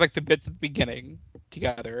they have like the bits at the beginning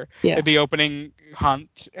together, Yeah. like the opening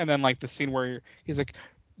hunt, and then like the scene where he's like,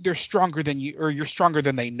 "They're stronger than you, or you're stronger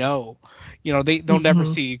than they know." They'll never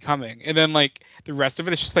Hmm. see you coming. And then like the rest of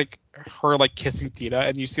it is just like her like kissing Peeta,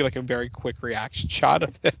 and you see like a very quick reaction shot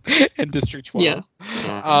of him in District Yeah. 12.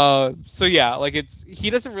 Yeah. So yeah, like he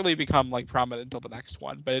doesn't really become like prominent until the next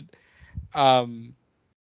one, um,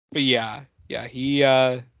 but yeah,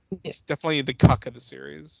 Yeah. definitely the cuck of the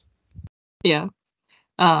series. Yeah.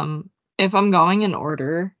 If I'm going in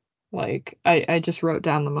order, like I just wrote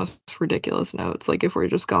down the most ridiculous notes, like if we're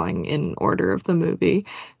just going in order of the movie.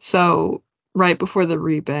 So right before the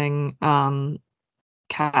reaping,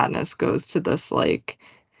 Katniss goes to this like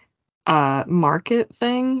market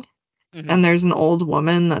thing, Hmm. and there's an old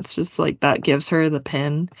woman that's just like that gives her the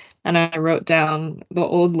pin. And I wrote down the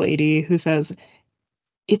old lady who says,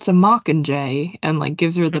 "It's a mockingjay," and like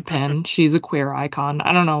gives her the pin. She's a queer icon.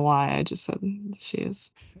 I don't know why. I just said she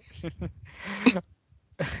is.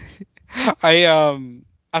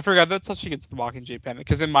 I forgot that's how she gets the Mockingjay pen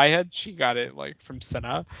because in my head she got it like from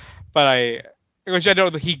Senna, but which I know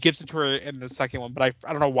that he gives it to her in the second one, but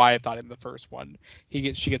I don't know why I thought in the first one she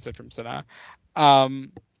gets it from Senna.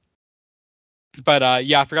 Um, but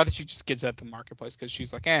yeah, I forgot that she just gets it at the marketplace because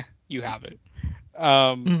she's like, you have it.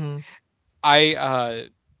 Um, Hmm. I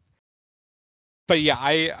but yeah,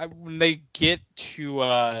 I when they get to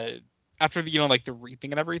after the like the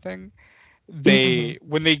reaping and everything, Hmm. they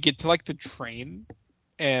when they get to like the train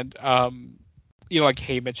and like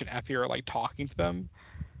Haymitch and Effie are like talking to them,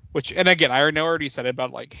 which and again I know I already said it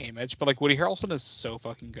about like Haymitch, but like Woody Harrelson is so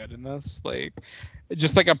fucking good in this, like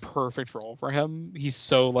just like a perfect role for him. He's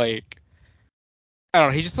so like I don't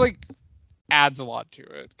know, he just like adds a lot to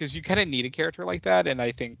it because you kind of need a character like that, and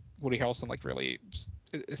I think Woody Harrelson like really just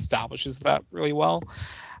establishes that really well.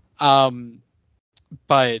 Um,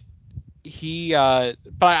 but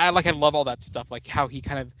but I love all that stuff, like how he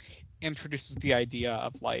kind of introduces the idea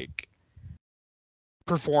of like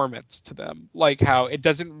performance to them, like how it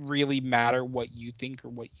doesn't really matter what you think or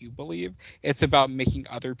what you believe, it's about making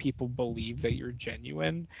other people believe that you're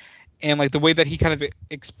genuine. And like the way that he kind of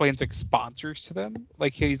explains like sponsors to them,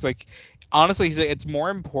 like he's like honestly he's like, it's more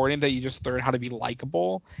important that you just learn how to be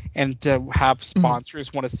likable and to have Hmm.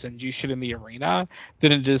 sponsors want to send you shit in the arena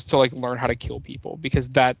than it is to like learn how to kill people, because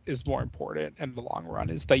that is more important in the long run,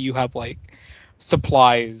 is that you have like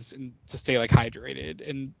supplies and to stay like hydrated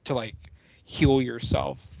and to like heal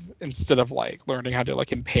yourself instead of like learning how to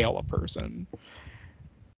like impale a person.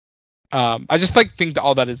 I just like think that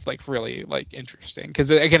all that is like really like interesting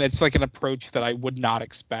because again it's like an approach that I would not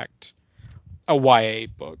expect a YA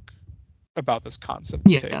book about this concept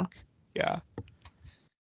to take. Yeah. Yeah.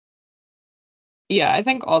 Yeah, I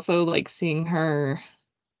think also like seeing her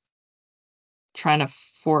trying to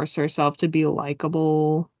force herself to be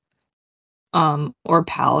likable, or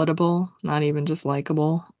palatable, not even just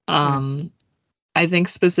likable. Mhm. I think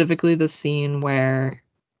specifically the scene where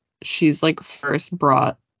she's like first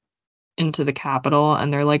brought into the Capitol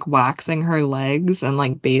and they're like waxing her legs and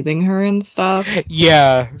like bathing her and stuff.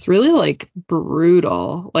 Yeah. It's really like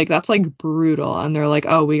brutal. Like that's like brutal. And they're like,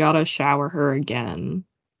 oh, we gotta shower her again.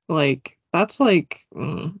 Like that's like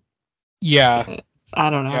Yeah. I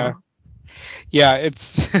don't Yeah. know. Yeah,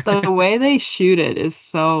 it's The way they shoot it is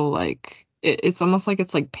so like it's almost like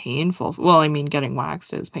it's like painful. Well, I mean, getting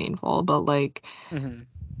waxed is painful, but like Mhm.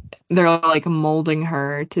 they're like molding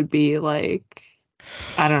her to be like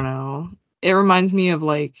I don't know. It reminds me of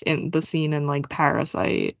like in the scene in like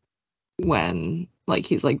Parasite when like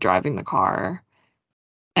he's like driving the car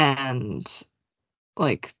and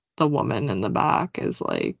like the woman in the back is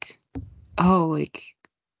like, oh, like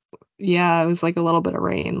yeah, it was like a little bit of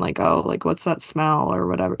rain. Like, oh, like what's that smell or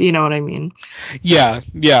whatever. You know what I mean? Yeah,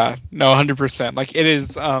 no, 100%. Like it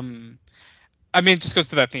is I mean, it just goes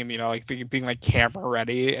to that theme, like being like camera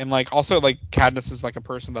ready, and like also like Katniss is like a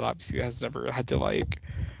person that obviously has never had to like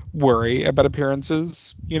worry about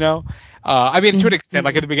appearances. I mean, to an extent,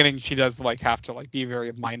 like at the beginning, she does like have to like be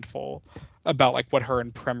very mindful about like what her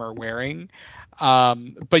and Prim are wearing,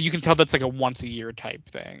 but you can tell that's like a once a year type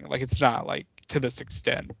thing. Like it's not like to this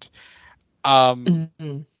extent. Yeah,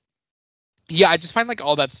 I just find like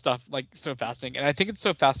all that stuff like so fascinating, and I think it's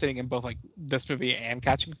so fascinating in both like this movie and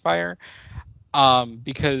Catching Fire,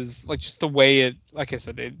 because like just the way it, like I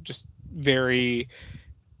said, it just very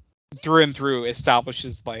through and through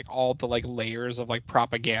establishes like all the like layers of like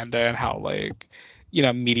propaganda and how like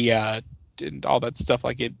media and all that stuff,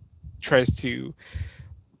 like it tries to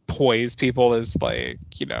poise people as like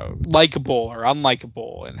likable or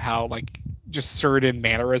unlikable, and how like just certain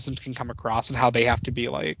mannerisms can come across and how they have to be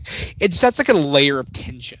like, it sets like a layer of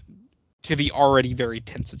tension to the already very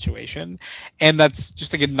tense situation, and that's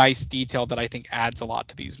just like a nice detail that I think adds a lot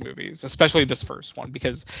to these movies, especially this first one,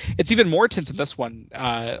 because it's even more tense in this one.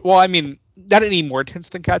 Well, I mean, not any more tense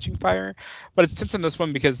than Catching Fire, but it's tense in this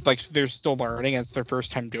one because like they're still learning, it's their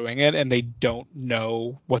first time doing it, and they don't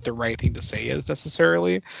know what the right thing to say is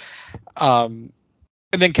necessarily.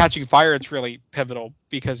 And then Catching Fire, it's really pivotal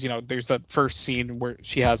because there's that first scene where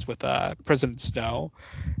she has with President Snow,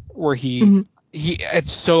 where he it's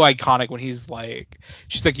so iconic when he's like,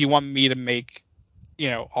 she's like, you want me to make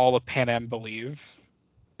all of Panem believe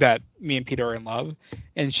that me and Peter are in love,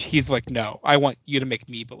 and he's like, no, I want you to make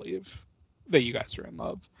me believe that you guys are in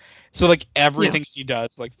love. So like everything she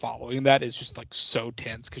does like following that is just like so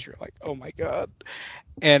tense, because you're like, oh my god.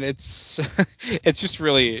 And it's it's just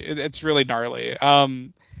really, it's really gnarly.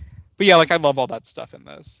 But yeah, like I love all that stuff in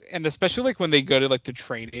this, and especially like when they go to like the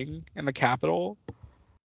training in the Capitol,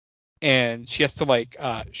 and she has to like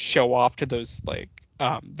show off to those like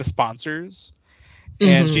the sponsors,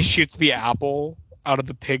 and she shoots the apple out of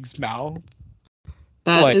the pig's mouth.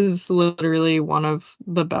 That like, is literally one of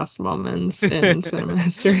the best moments in cinema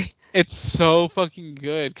history. It's so fucking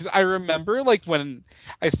good, because I remember like when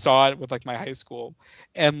I saw it with like my high school,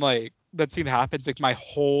 and like that scene happens, like my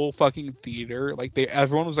whole fucking theater, like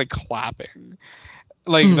everyone was like clapping.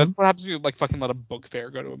 Like that's what happens if you like fucking let a book fair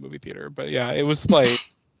go to a movie theater. But yeah, it was like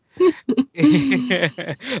like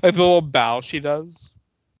the little bow she does.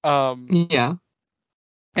 Yeah.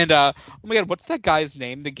 And oh my god, what's that guy's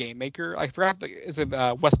name? The game maker? I forgot. Is it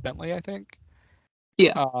Wes Bentley? I think.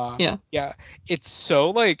 Yeah. Yeah. It's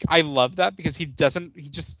so like, I love that because he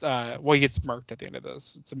just well, he gets murked at the end of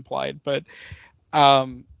this. It's implied, but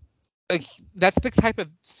like that's the type of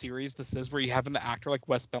series this is, where you have an actor like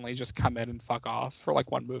Wes Bentley just come in and fuck off for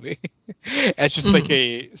like one movie. It's just like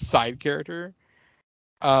a side character.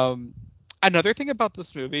 Another thing about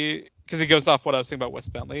this movie, because it goes off what I was saying about Wes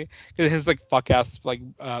Bentley, because his like fuck ass like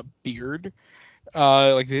beard,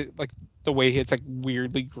 like the way it's like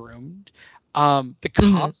weirdly groomed. The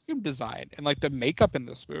costume design and like the makeup in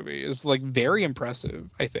this movie is like very impressive,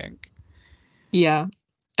 I think. Yeah.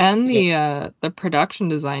 And the production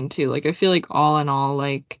design too. Like I feel like all in all,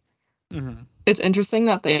 like it's interesting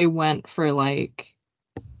that they went for like,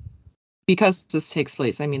 because this takes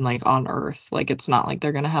place, I mean, like on Earth, like it's not like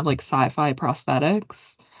they're gonna have like sci-fi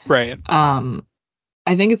prosthetics. Right.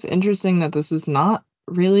 I think it's interesting that this is not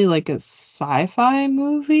really like a sci-fi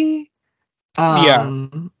movie.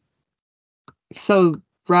 So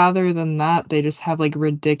rather than that, they just have like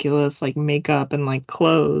ridiculous like makeup and like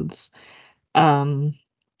clothes.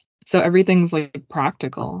 So everything's like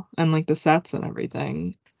practical, and like the sets and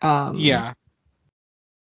everything. Yeah.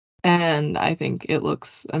 And I think it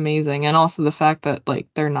looks amazing. And also the fact that like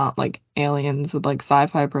they're not like aliens with like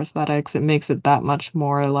sci-fi prosthetics, it makes it that much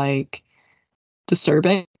more like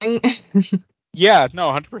disturbing. Yeah,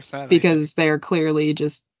 no, 100%. Because they're clearly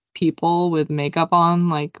just people with makeup on,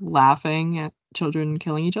 like laughing at children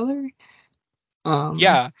killing each other. Um,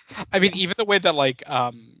 Yeah, I mean, yeah. even the way that like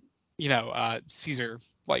Caesar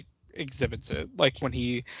like exhibits it, like when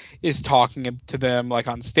he is talking to them like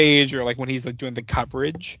on stage, or like when he's like doing the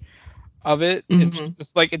coverage of it, it's Hmm.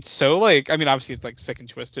 just like it's so like, I mean, obviously it's like sick and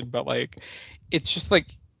twisted, but like it's just like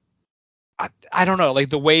I don't know, like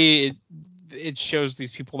the way it shows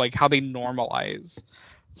these people like how they normalize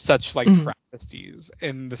such like Hmm. travesties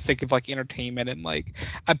in the sake of like entertainment and like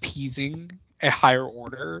appeasing a higher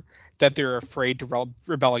order that they're afraid to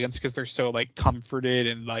rebel against, because they're so like comforted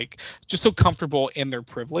and like just so comfortable in their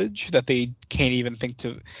privilege that they can't even think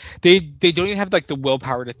to they don't even have like the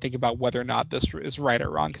willpower to think about whether or not this is right or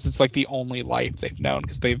wrong, because it's like the only life they've known,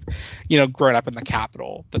 because they've grown up in the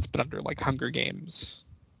capital that's been under like Hunger Games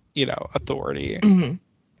authority. Hmm.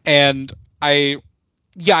 And I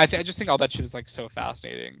yeah, I just think all that shit is like so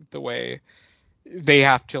fascinating, the way they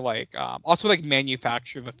have to like also like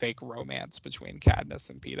manufacture the fake romance between Katniss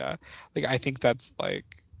and Peeta. Like I think that's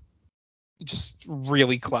like just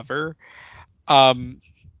really clever. um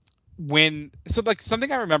when so like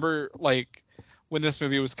something I remember like when this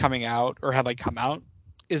movie was coming out, or had like come out,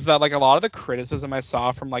 is that like a lot of the criticism I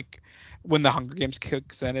saw from like when the Hunger Games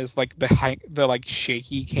kicks in is like the like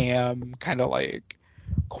shaky cam kind of like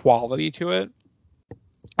quality to it.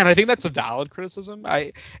 And I think that's a valid criticism.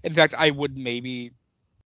 In fact, I would maybe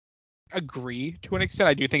agree to an extent.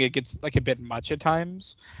 I do think it gets like a bit much at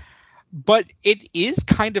times, but it is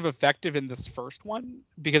kind of effective in this first one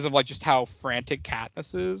because of like just how frantic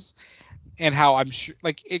Katniss is, and how I'm sure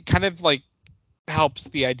like it kind of like helps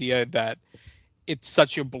the idea that it's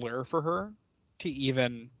such a blur for her to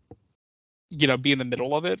even be in the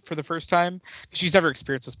middle of it for the first time, because she's never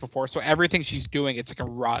experienced this before. So everything she's doing, it's like a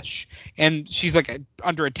rush, and she's like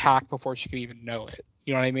under attack before she can even know it.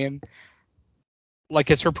 You know what I mean?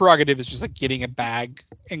 Like, it's her prerogative is just like getting a bag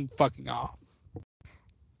and fucking off.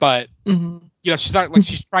 But Hmm. she's not like,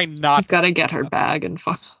 she's trying She's not to got to speak get her about this. bag and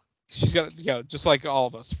fuck. She's got just like all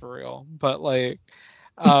of us for real. But like,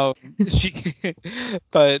 she,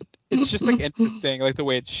 but it's just like interesting, like the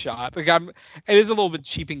way it's shot. Like it is a little bit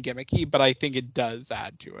cheap and gimmicky, but I think it does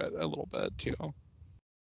add to it a little bit too.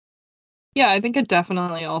 Yeah, I think it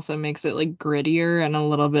definitely also makes it like grittier and a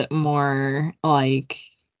little bit more like,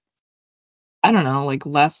 I don't know, like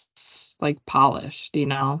less like polished, you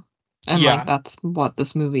know? And like Yeah, that's what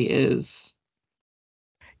this movie is.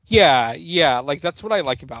 yeah, like that's what I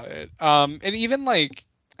like about it. And even like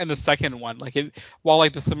in the second one, like it, while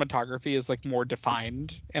like the cinematography is like more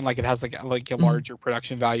defined, and like it has like a Mhm. larger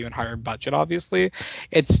production value and higher budget, obviously,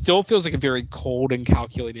 it still feels like a very cold and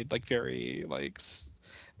calculated, like very like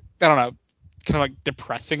I don't know, kind of like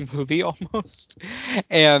depressing movie almost.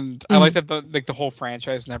 And I like Mhm. that the whole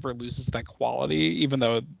franchise never loses that quality, even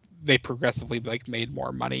though they progressively like made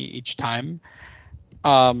more money each time.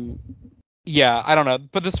 Um, yeah, I don't know,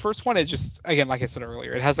 but this first one is just, again, like I said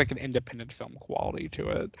earlier, it has like an independent film quality to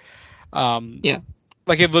it. Um, Yeah.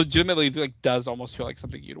 like it legitimately like does almost feel like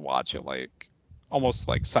something you'd watch at like almost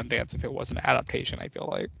like Sundance if it was an adaptation. I feel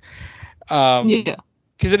like, um, Yeah.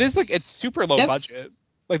 because it is like it's super low If budget.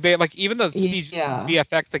 Like they like even the CG yeah.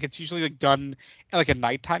 VFX, like it's usually like done in like a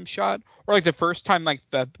nighttime shot, or like the first time like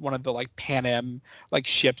that one of the like Pan Am like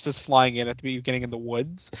ships is flying in at the beginning in the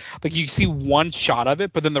woods. Like you see one shot of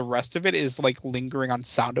it, but then the rest of it is like lingering on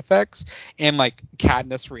sound effects and like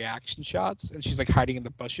Katniss reaction shots, and she's like hiding in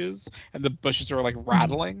the bushes, and the bushes are like Mhm.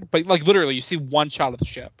 rattling. But like literally, you see one shot of the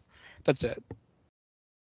ship. That's it.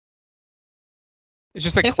 It's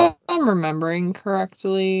just like If clever. I'm remembering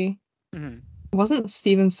correctly, Mhm. wasn't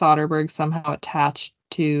Steven Soderbergh somehow attached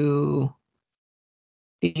to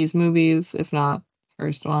these movies, if not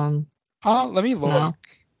first one? Let me look. No.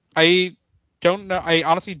 I don't know. I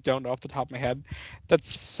honestly don't know off the top of my head. That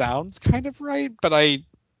sounds kind of right, but I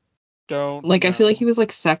don't Like I feel like he know. was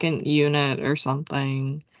like second unit or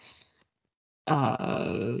something.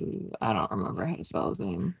 I don't remember how to spell his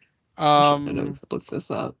name. I should Um, have looked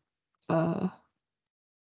this up. Uh,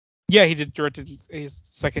 yeah, he did directed his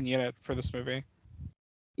second unit for this movie.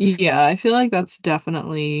 yeah, I feel like that's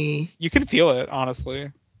definitely, You can feel it, honestly.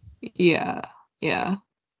 yeah, yeah,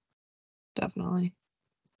 definitely.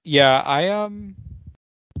 Yeah, I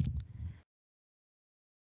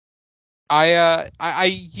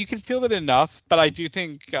you can feel it enough, but I do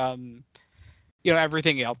think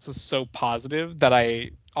everything else is so positive that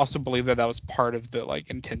I also believe that that was part of the like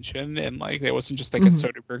intention, and like it wasn't just like a Hmm.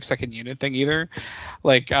 Soderbergh second unit thing either.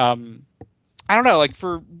 Like I don't know, like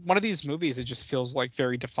for one of these movies, it just feels like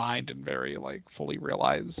very defined and very like fully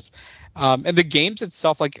realized. And the games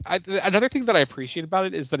itself, like another thing that I appreciate about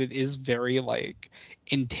it is that it is very like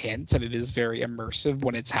intense and it is very immersive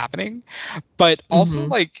when it's happening, but also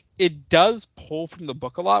Mm-hmm. like it does pull from the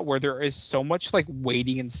book a lot, where there is so much like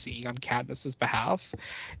waiting and seeing on Katniss's behalf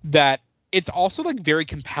that it's also like very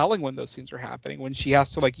compelling when those scenes are happening, when she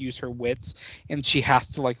has to like use her wits and she has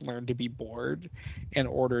to like learn to be bored in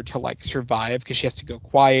order to like survive, because she has to go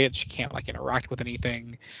quiet, she can't like interact with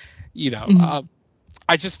anything, you know. Mm-hmm.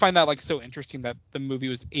 I just find that like so interesting that the movie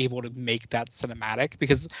was able to make that cinematic,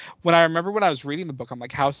 because when I remember when I was reading the book, I'm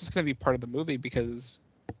like, how is this going to be part of the movie? Because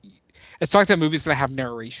it's not like the movie's going to have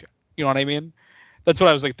narration. You know what I mean? That's what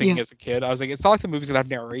I was like Yeah. thinking as a kid. I was like, it's not like the movie's going to have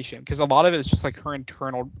narration, because a lot of it is just like her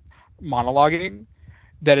internal monologuing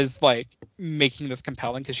that is like making this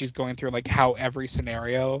compelling, because she's going through like how every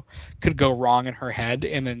scenario could go wrong in her head,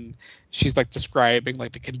 and then she's like describing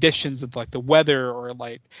like the conditions of like the weather, or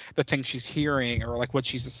like the things she's hearing, or like what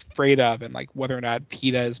she's afraid of, and like whether or not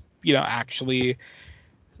Peeta is, you know, actually,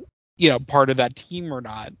 you know, part of that team or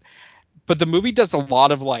not. But the movie does a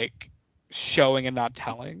lot of like showing and not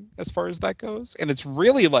telling as far as that goes, and it's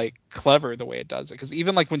really like clever the way it does it, because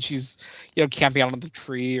even like when she's, you know, camping out on the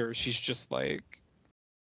tree, or she's just like,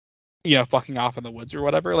 you know, fucking off in the woods or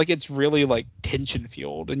whatever, like it's really like tension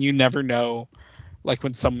fueled, and you never know like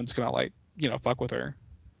when someone's gonna like, you know, fuck with her.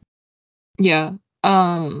 Yeah.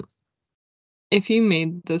 Um, if you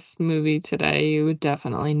made this movie today, you would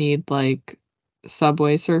definitely need like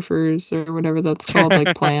Subway Surfers or whatever that's called,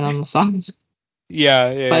 like playing on the songs.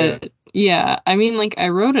 Yeah. But yeah, I mean, like I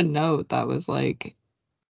wrote a note that was like,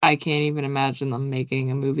 I can't even imagine them making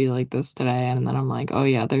a movie like this today. And then I'm like, oh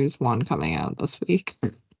yeah, there's one coming out this week.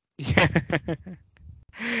 Yeah.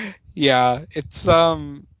 Yeah, it's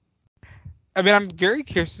I mean, I'm very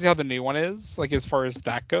curious to see how the new one is, like as far as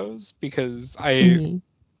that goes, because Hmm.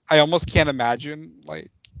 I almost can't imagine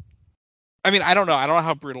like, I mean, I don't know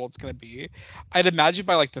how brutal it's gonna be. I'd imagine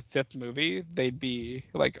by like the fifth movie they'd be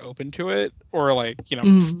like open to it, or like, you know,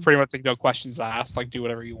 Hmm. pretty much like no questions asked, like do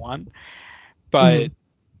whatever you want. Hmm. But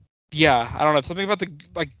yeah, I don't know, something about the,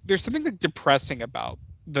 like there's something like depressing about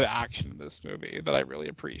the action in this movie that I really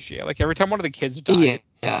appreciate. Like every time one of the kids dies, Yeah.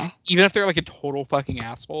 Yeah. even if they're like a total fucking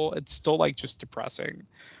asshole, it's still like just depressing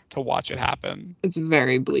to watch it happen. It's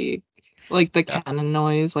very bleak. Like the Yeah. cannon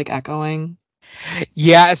noise, like echoing.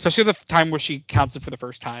 Yeah, especially the time where she counts it for the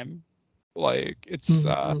first time. Like it's Hmm.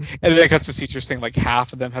 and then it cuts to teachers saying like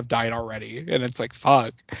half of them have died already, and it's like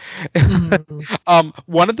fuck. Hmm.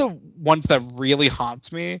 One of the ones that really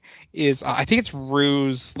haunts me is I think it's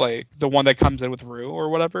Rue's, like the one that comes in with Rue or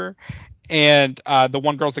whatever, and the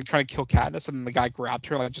one girl's like trying to kill Katniss, and then the guy grabs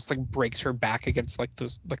her and like just like breaks her back against like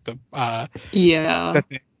Yeah. the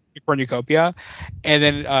thing, cornucopia, and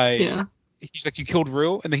then Yeah. he's like, you killed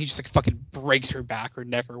Rue, and then he just like fucking breaks her back or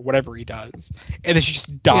neck or whatever he does, and then she just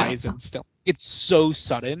Yeah. dies instantly. It's so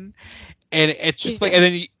sudden, and it's just like, Yeah. and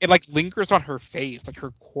then it like lingers on her face, like her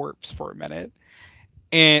corpse for a minute,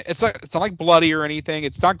 and it's like, it's not like bloody or anything,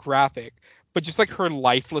 it's not graphic, but just like her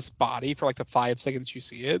lifeless body for like the 5 seconds you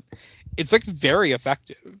see it, it's like very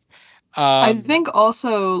effective. I Um, think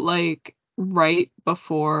also like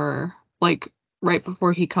like right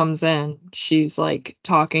before he comes in, she's like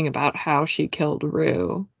talking about how she killed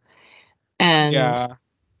Rue and yeah,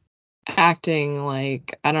 acting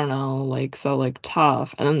like, I don't know, like so like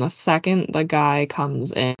tough. And then the second the guy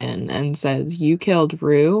comes in and says, "You killed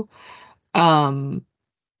Rue," um,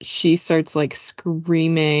 she starts like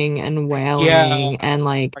screaming and yeah, wailing and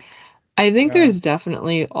like I think yeah. there's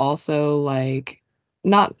definitely also like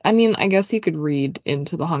not I mean, I guess you could read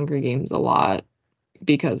into the Hunger Games a lot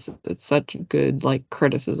because it's such good like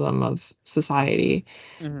criticism of society.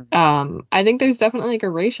 Mhm. I think there's definitely like a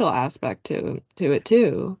racial aspect to it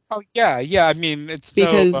too Oh yeah. I mean, it's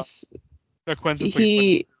because no coincidence like when,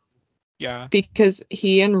 he yeah,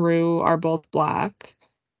 he and Rue are both black.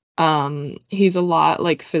 He's a lot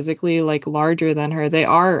like physically like larger than her. They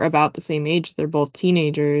are about the same age. They're both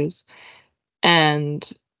teenagers.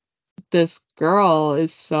 And this girl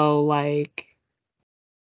is so like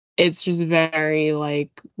it's just very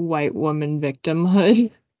like white woman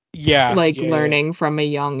victimhood, yeah, like yeah. learning from a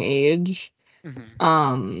young age. Hmm.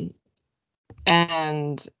 Um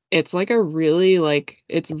and it's like a really like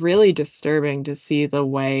it's really disturbing to see the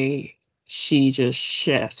way she just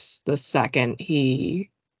shifts the second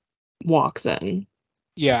he walks in.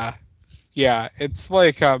 Yeah, yeah. It's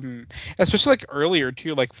like especially like earlier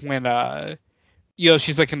too, like when you know,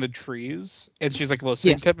 she's like in the trees and she's like Yeah.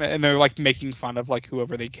 listening to him, and they're like making fun of like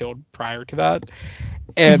whoever they killed prior to that,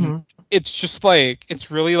 and Hmm. it's just like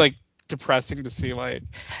it's really like depressing to see like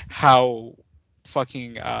how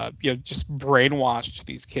fucking just brainwashed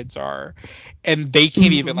these kids are, and they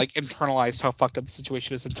can't even like internalize how fucked up the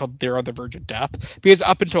situation is until they're on the verge of death, because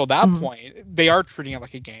up until that point they are treating it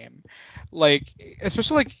like a game, like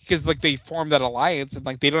especially like because like they form that alliance and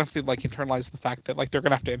like they don't have to like internalize the fact that like they're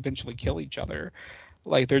gonna have to eventually kill each other,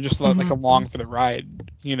 like they're just like along for the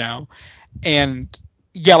ride, and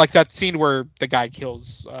yeah, like that scene where the guy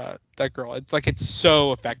kills that girl, it's like it's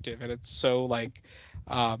so effective, and it's so like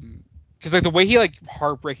because like the way he like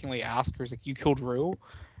heartbreakingly asks her is like, you killed Rue,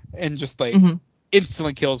 and just like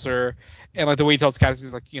instantly kills her, and like the way he tells Katniss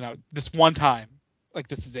is like, this one time, like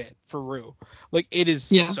this is it for Rue, like it is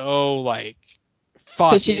so like fun,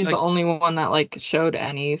 because she's like, the only one that like showed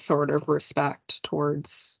any sort of respect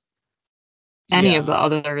towards any of the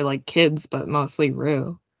other like kids, but mostly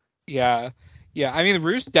Rue. Yeah, I mean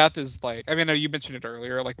Rue's death is like, I mean, you mentioned it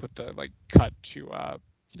earlier, like with the like cut to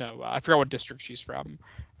I forgot what district she's from,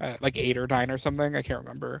 like 8 or 9 or something, I can't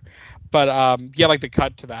remember, but yeah, like the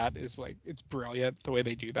cut to that is like, it's brilliant the way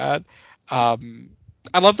they do that.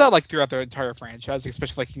 I love that like throughout the entire franchise,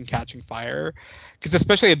 especially like in Catching Fire, because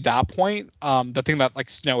especially at that point, the thing that like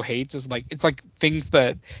Snow hates is like, it's like things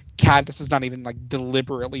that Katniss is not even like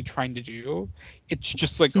deliberately trying to do. It's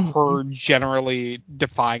just like her generally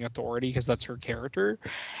defying authority because that's her character,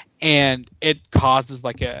 and it causes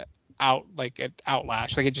like an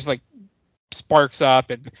outlash, like it just like sparks up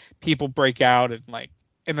and people break out and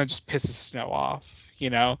then just pisses Snow off.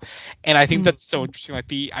 And I think that's so interesting, like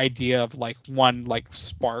the idea of like one like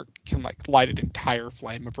spark can like light an entire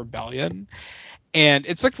flame of rebellion, and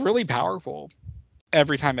it's like really powerful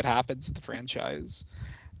every time it happens in the franchise.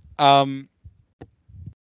 Okay,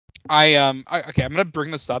 I'm gonna bring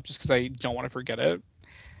this up just because I don't want to forget it.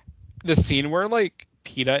 The scene where like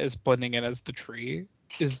Peeta is blending in as the tree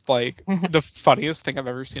is like the funniest thing I've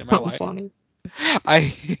ever seen in my life. Funny.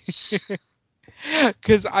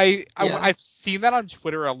 Because I've seen that on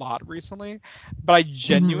Twitter a lot recently, but I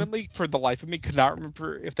genuinely, for the life of me, could not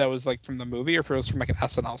remember if that was like from the movie or if it was from like an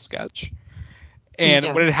SNL sketch.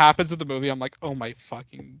 And when it happens in the movie, I'm like, oh my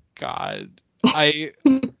fucking god, I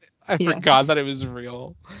forgot that it was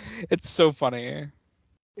real. It's so funny.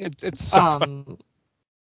 It's so funny.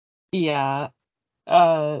 Yeah.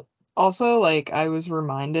 Also, like, I was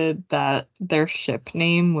reminded that their ship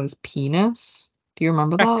name was Penis. Do you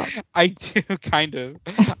remember that? I do, kind of.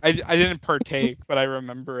 I didn't partake, but I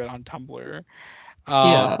remember it on Tumblr.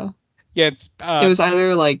 Yeah, it's it was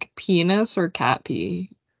either like Penis or Cat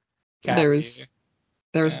Pee. There was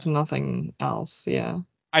nothing else. Yeah.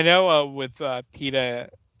 I know with Peeta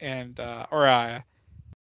and what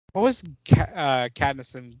was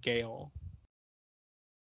Katniss and Gale?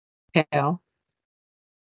 Hale.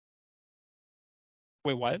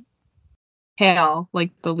 Wait, what? Hale,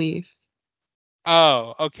 like the leaf.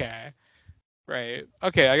 Oh, okay. Right.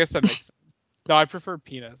 Okay, I guess that makes sense. No, I prefer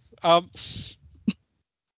Penis.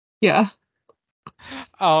 Yeah.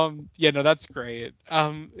 Yeah, no, that's great.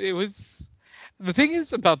 It was, the thing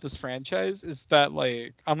is about this franchise is that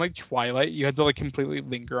like, unlike Twilight, you had to like completely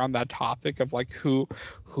linger on that topic of like who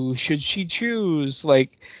should she choose?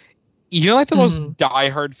 Like, like the most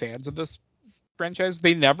diehard fans of this franchise,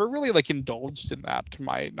 they never really like indulged in that, to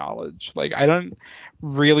my knowledge. Like, I don't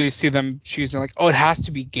really see them choosing like, oh, it has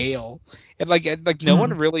to be Gale, and like no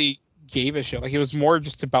one really gave a shit. Like, it was more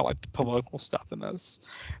just about like the political stuff in this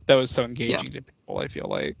that was so engaging to people, I feel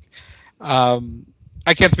like.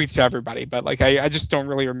 I can't speak to everybody, but like I just don't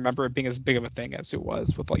really remember it being as big of a thing as it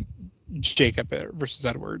was with like Jacob versus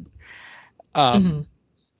Edward.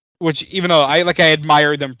 Which, even though I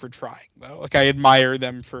admire them for trying, though. Like, I admire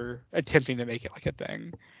them for attempting to make it like a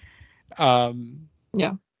thing.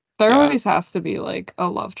 There always has to be like a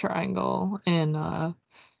love triangle in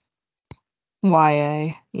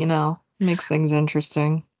YA, makes things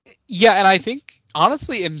interesting. Yeah, and I think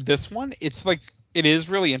honestly in this one, it's like, it is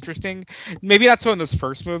really interesting. Maybe not so in this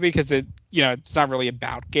first movie because it's not really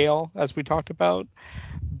about Gale, as we talked about.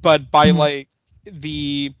 But by like by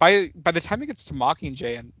the time it gets to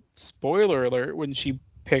Mockingjay, and spoiler alert, when she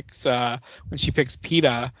picks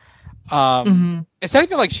Peeta, it's not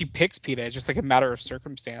even like she picks Peeta, it's just like a matter of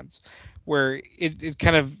circumstance, where it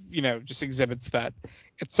kind of just exhibits that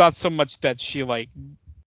it's not so much that she like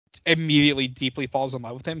immediately deeply falls in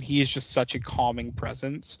love with him. He is just such a calming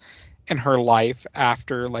presence in her life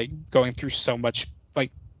after like going through so much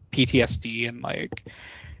like PTSD and like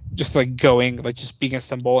just like going like just being a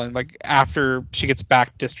symbol, and like after she gets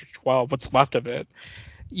back District 12, what's left of it,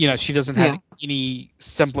 she doesn't have any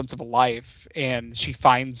semblance of a life, and she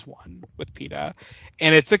finds one with Peeta,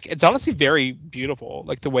 and it's like, it's honestly very beautiful,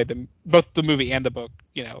 like the way both the movie and the book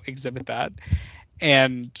exhibit that.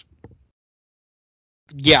 And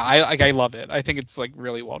Yeah, I love it. I think it's like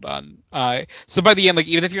really well done. So by the end, like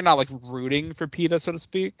even if you're not like rooting for PETA, so to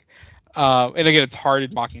speak, and again it's hard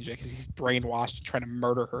in Mockingjay because he's brainwashed and trying to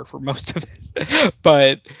murder her for most of it.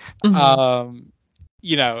 But Mhm.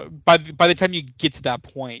 you know, by the time you get to that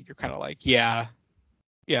point, you're kind of like, yeah,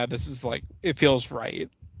 this is like it feels right.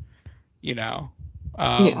 You know, Yeah.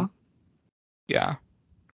 um, yeah.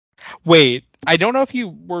 Wait, I don't know if you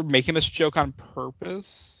were making this joke on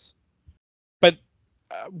purpose, but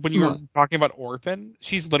when you were What? talking about Orphan,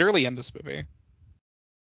 she's literally in this movie.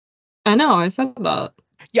 I know, I said that.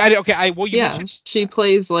 Yeah, okay. Well, you Yeah, mentioned. she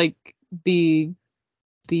plays like the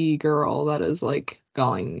the girl that is like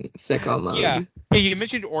going sicko Yeah, mode. yeah. You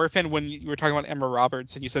mentioned Orphan when you were talking about Emma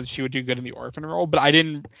Roberts, and you said she would do good in the Orphan role. But I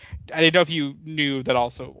didn't know if you knew that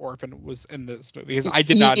also Orphan was in this movie because I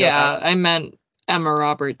did not know that. Yeah, I meant Emma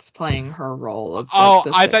Roberts playing her role of like Oh,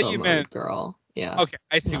 the I thought sicko you meant. mode girl. Yeah. Okay,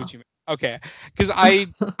 I see what No. you meant. Okay, because I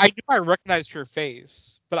knew I recognized her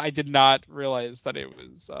face, but I did not realize that it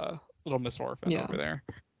was Little Miss Orphan Yeah. over there.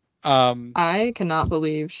 Um, I cannot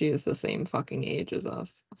believe she is the same fucking age as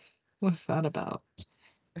us. What's that about?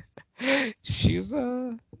 she's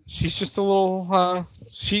she's just a little I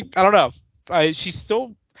don't know. She's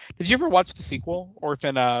still. Did you ever watch the sequel,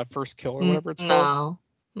 Orphan First Kill or whatever it's called?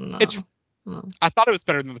 No. It's No. No. I thought it was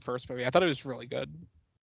better than the first movie. I thought it was really good.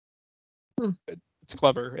 Hmm. It's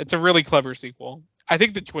clever. It's a really clever sequel. I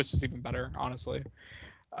think the twist is even better, honestly.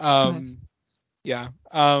 Um, Nice. yeah.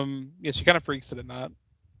 Yeah, she kind of freaks it in that.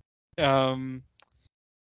 Um,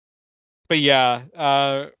 but yeah.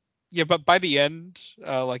 Yeah, but by the end,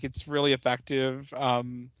 like it's really effective.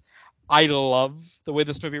 I love the way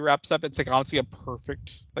this movie wraps up. It's like honestly a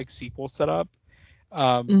perfect like sequel setup.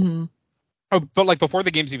 Um, Hmm. oh, but like before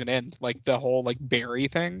the games even end, like the whole like Barry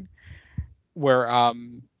thing, where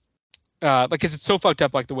like 'cause it's so fucked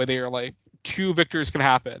up, like the way they are like two victors can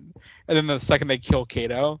happen, and then the second they kill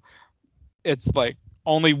Kato, it's like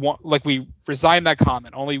only one. Like we resign that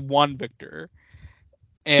comment, only one victor,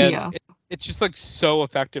 and Yeah. it's just like so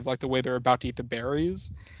effective, like the way they're about to eat the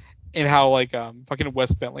berries, and how like fucking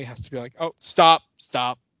Wes Bentley has to be like, oh stop,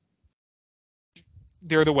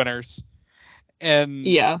 they're the winners, and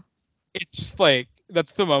Yeah. it's just like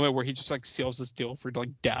that's the moment where he just like seals his deal for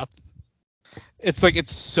like death. It's like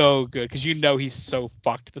it's so good because you know he's so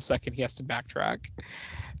fucked the second he has to backtrack.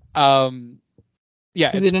 Um, yeah,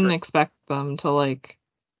 Because he it's didn't great. expect them to like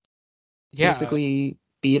Yeah, basically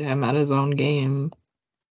beat him at his own game,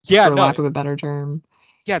 yeah, for no, lack of a better term.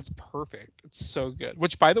 yeah, it's perfect. It's so good.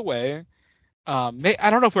 Which, by the way, I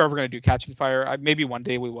don't know if we're ever gonna do Catching Fire. Maybe one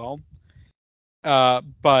day we will.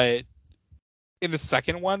 But in the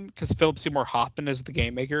second one, because Philip Seymour Hoffman is the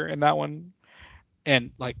game maker in that one,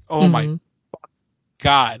 and like, oh my Hmm.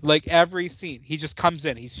 God, like every scene, he just comes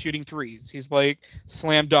in, he's shooting threes, he's like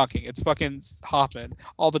slam dunking. It's fucking Hoffman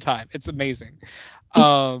all the time. It's amazing.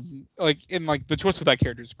 Like and like the twist with that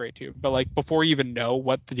character is great too. But like before you even know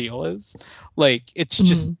what the deal is, like it's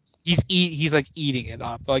just Hmm. he's like eating it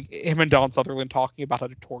up. Like him and Don Sutherland talking about how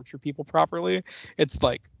to torture people properly. It's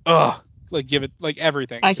like ugh, like give it like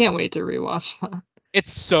everything. I Just can't wait to rewatch that. it's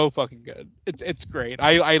so fucking good. It's great.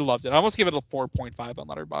 I loved it. I almost gave it a 4.5 on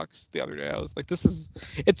Letterboxd the other day. I was like,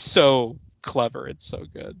 it's so clever. It's so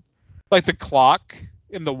good. Like the clock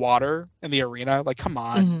in the water in the arena. Like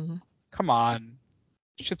Hmm. come on,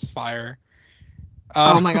 shit's fire.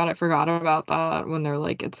 Oh Uh, my god, I forgot about that when they're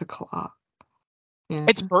like, it's a clock. Yeah.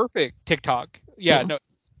 it's perfect. TikTok. Yeah, Yeah. no,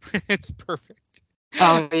 it's perfect.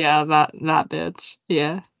 Oh yeah, that bitch.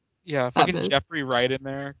 Yeah, Yeah, that fucking bitch. Jeffrey Wright in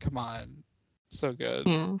there. Come on, so good.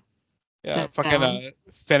 Yeah. Yeah, fucking Down.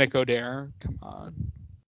 Fennec O'Dare. Come on.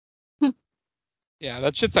 Yeah,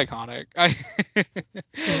 that shit's iconic. I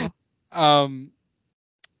Yeah. um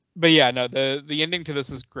but yeah, no, the ending to this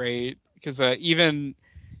is great because even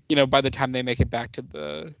by the time they make it back to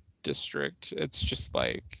the district, it's just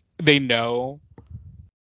like they know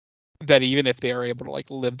that even if they are able to like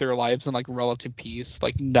live their lives in like relative peace,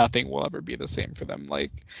 like nothing will ever be the same for them.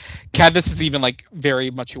 Like Cadmus is even like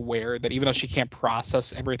very much aware that even though she can't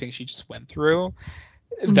process everything she just went through,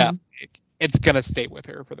 that Hmm. like, it's gonna stay with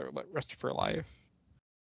her for the rest of her life.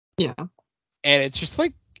 Yeah. And it's just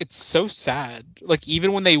like it's so sad. Like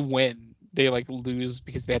even when they win, they like lose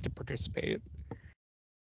because they had to participate.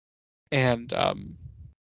 And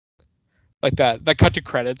like that cut to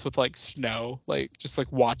credits with like Snow, like just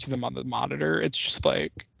like watching them on the monitor. It's just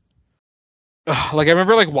like like I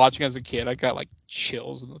remember like watching as a kid, I got like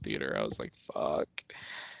chills in the theater. I was like, fuck.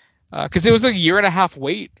 Because it was a year and a half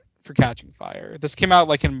wait for Catching Fire. This came out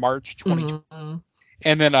like in March 2020. Hmm.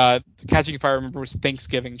 And then Catching Fire, I remember, was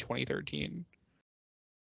Thanksgiving 2013.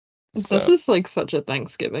 This So is like such a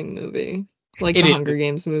Thanksgiving movie. Like it the is. Hunger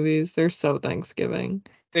Games movies, they're so Thanksgiving.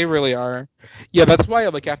 They really are. Yeah, that's why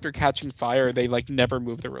like after Catching Fire, they like never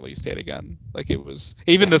moved the release date again. Like it was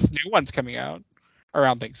even Yeah. this new one's coming out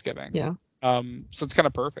around Thanksgiving. Yeah. So it's kind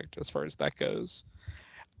of perfect as far as that goes.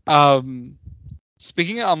 Um,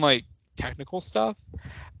 Speaking on like technical stuff,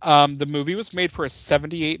 the movie was made for a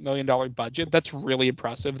 $78 million budget. That's really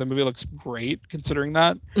impressive. The movie looks great considering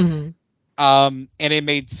that. Hmm. And it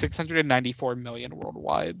made 694 million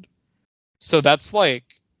worldwide. So that's like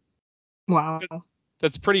Wow.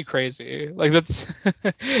 that's pretty crazy. Like that's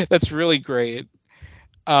that's really great.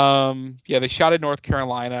 Yeah, they shot in North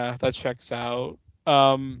Carolina. That checks out.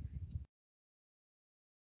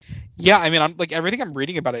 Yeah, I mean, I'm like everything I'm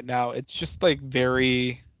reading about it now. It's just like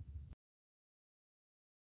very.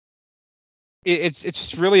 It's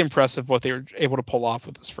just really impressive what they were able to pull off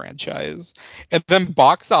with this franchise. And then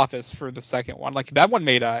box office for the second one, like that one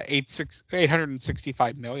made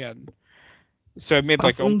 865 million. So it made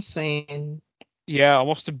like That's almost, insane. yeah,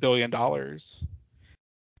 almost $1 billion.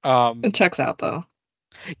 It checks out though.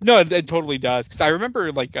 No, it totally does. Because I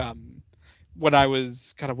remember like when I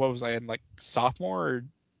was kind of, what was I in, like sophomore or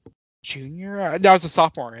junior? No, I was a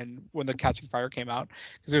sophomore, and when the Catching Fire came out,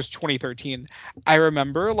 because it was 2013. I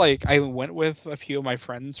remember like I went with a few of my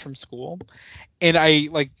friends from school, and I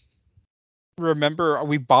like remember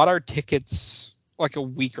we bought our tickets like a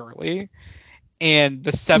week early, and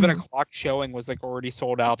the 7 o'clock showing was like already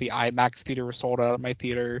sold out. The IMAX theater was sold out at my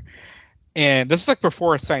theater, and this is like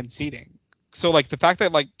before assigned seating. So like the fact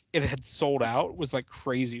that like it had sold out was like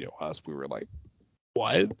crazy to us. We were like,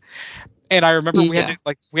 what? And I remember we had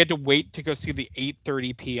to wait to go see the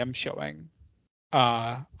 8:30 p.m. showing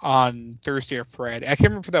on Thursday or Friday. I can't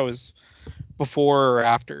remember if that was before or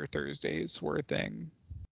after Thursdays were a thing.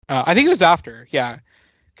 I think it was after, yeah,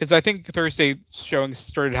 because I think Thursday showings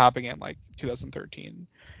started happening in like 2013.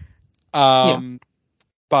 Yeah.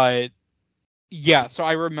 But yeah, so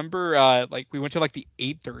I remember like we went to like the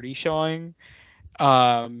 8:30 showing.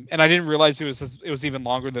 And I didn't realize it was even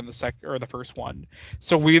longer than the first one.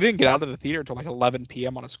 So we didn't get out of the theater until like 11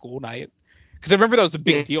 p.m. on a school night. Because I remember that was a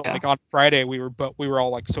big deal. Yeah. Like on Friday we were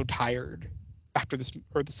all like so tired after this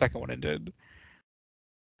or the second one ended.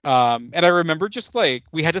 And I remember just like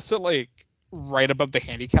we had to sit like right above the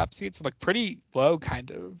handicap seats, like pretty low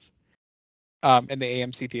kind of, in the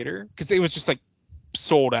AMC theater because it was just like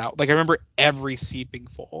sold out. Like I remember every seat being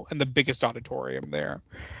full in the biggest auditorium there.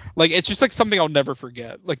 Like it's just like something I'll never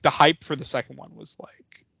forget. Like the hype for the second one was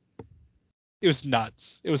like it was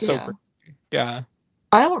nuts. It was so crazy. Yeah.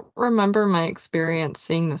 I don't remember my experience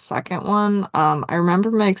seeing the second one. I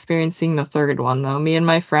remember my experience seeing the third one though. Me and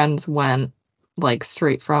my friends went like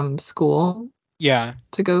straight from school Yeah.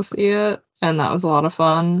 to go see it, and that was a lot of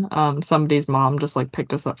fun. Somebody's mom just like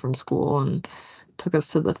picked us up from school and took us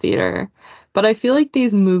to the theater. But I feel like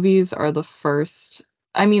these movies are the first.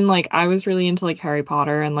 I mean, like I was really into like Harry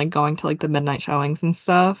Potter and like going to like the midnight showings and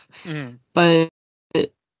stuff. Mm-hmm. But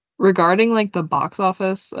regarding like the box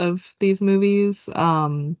office of these movies,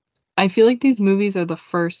 I feel like these movies are the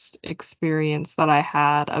first experience that I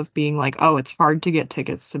had of being like, oh, it's hard to get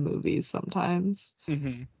tickets to movies sometimes.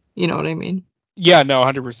 Mm-hmm. You know what I mean? Yeah, no,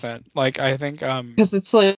 100%. Like I think Because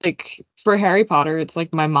it's like for Harry Potter, it's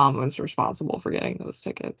like my mom was responsible for getting those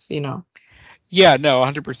tickets, you know? yeah, no,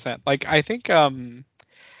 100%. Like I think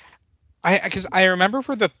because I remember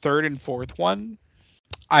for the third and fourth one,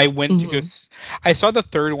 I went to go. I saw the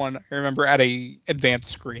third one. I remember at a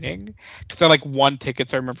advanced screening because I like won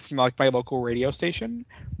tickets. I remember from like my local radio station,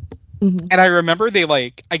 and I remember they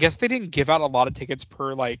like I guess they didn't give out a lot of tickets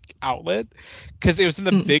per like outlet because it was in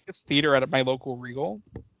the biggest theater at my local Regal,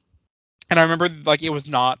 and I remember like it was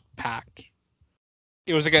not packed.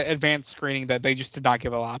 It was like an advanced screening that they just did not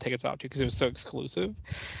give a lot of tickets out to because it was so exclusive.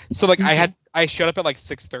 So like I showed up at like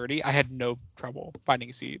 6:30. I had no trouble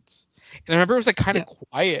finding seats. And I remember it was like kind of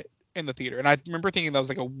quiet in the theater. And I remember thinking that was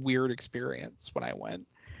like a weird experience when I went.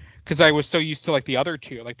 Because I was so used to like the other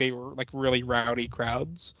two. Like they were like really rowdy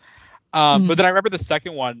crowds. But then I remember the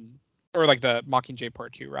second one, or like the Mockingjay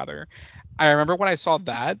Part 2 rather. I remember when I saw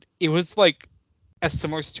that, it was like a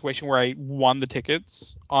similar situation where I won the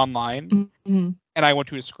tickets online and I went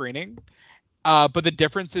to a screening. But the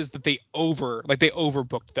difference is that they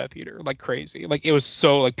overbooked that theater like crazy. Like it was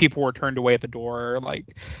so like people were turned away at the door.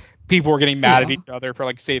 Like people were getting mad at each other for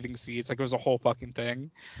like saving seats. Like it was a whole fucking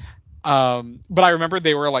thing. But I remember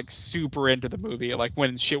they were like super into the movie. Like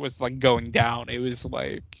when shit was like going down, it was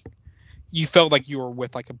like you felt like you were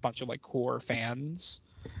with like a bunch of like core fans,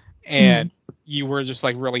 and you were just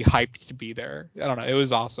like really hyped to be there. I don't know. It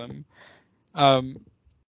was awesome.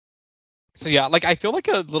 So yeah, like I feel like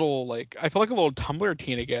a little Tumblr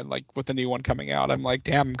teen again, like with the new one coming out. I'm like,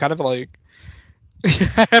 damn, I'm kind of like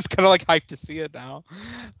I'm kind of like hyped to see it now.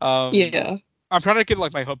 Yeah. I'm trying to get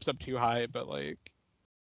like my hopes up too high, but like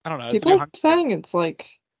I don't know. It's a People new are saying it's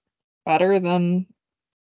like better than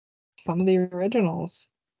some of the originals.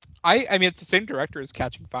 I mean, it's the same director as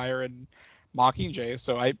Catching Fire and Mockingjay,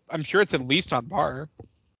 so I'm sure it's at least on par.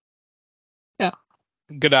 Yeah.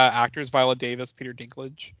 Good actors: Viola Davis, Peter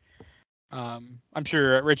Dinklage. I'm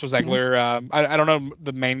sure Rachel Zegler. I don't know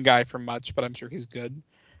the main guy from much, but I'm sure he's good.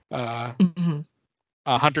 Mm-hmm.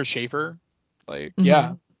 Hunter Schafer. Like, Mm-hmm.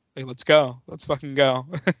 yeah, like let's go, let's fucking go.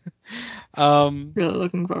 Really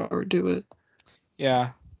looking forward to it. Yeah,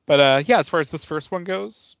 but yeah, as far as this first one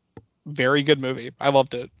goes, very good movie. I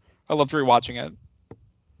loved it. I loved rewatching it.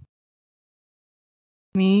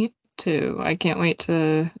 Me too. I can't wait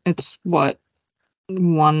to. It's what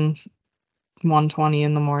 1:20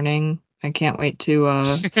 in the morning. I can't wait to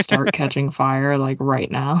start Catching Fire like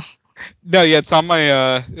right now. No, yeah, it's on my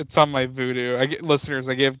Vudu. Listeners,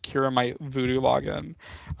 I gave Kira my Vudu login,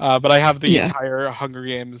 but I have the entire Hunger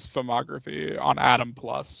Games filmography on Adam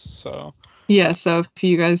Plus. So yeah, so if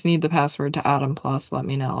you guys need the password to Adam Plus, let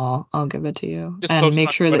me know. I'll give it to you. just And post it make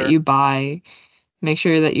on sure Twitter. that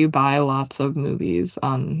you buy lots of movies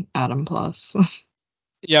on Adam Plus.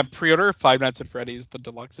 Yeah, pre-order Five Nights at Freddy's the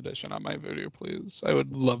deluxe edition on my Vudu, please. I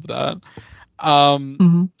would love that.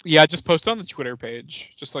 Yeah, just post it on the Twitter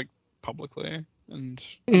page, just like publicly, and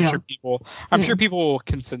I'm sure people will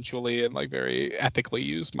consensually and like very ethically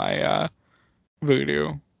use my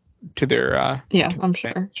Vudu to their I'm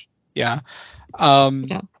sure. Yeah.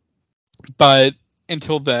 Yeah. But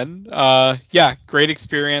until then, yeah, great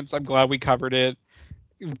experience. I'm glad we covered it.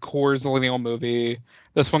 Coors Lineal movie.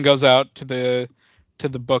 This one goes out to the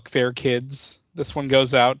book fair kids. This one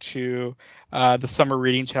goes out to the summer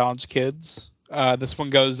reading challenge kids. This one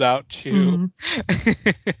goes out to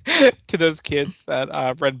to those kids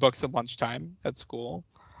that read books at lunchtime at school.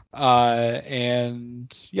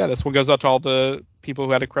 And yeah, this one goes out to all the people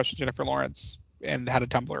who had a crush on Jennifer Lawrence and had a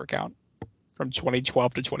Tumblr account from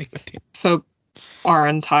 2012 to 2015. So our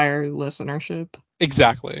entire listenership.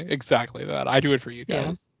 Exactly that. I do it for you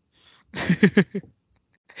guys.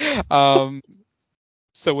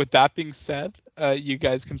 So with that being said, you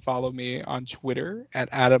guys can follow me on Twitter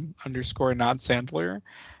at Adam_NotSandler.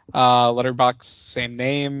 Letterboxd, same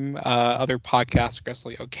name. Other podcasts,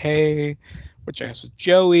 Aggressively Okay, which I guess was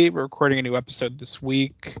Joey. We're recording a new episode this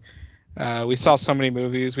week. We saw so many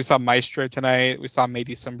movies. We saw Maestro tonight. We saw May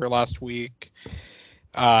December last week.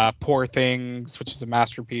 Poor Things, which is a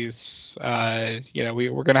masterpiece.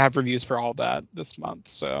 We're gonna have reviews for all that this month,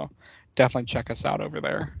 so definitely check us out over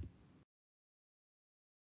there.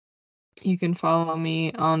 You can follow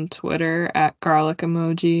me on Twitter at Garlic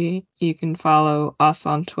Emoji. You can follow us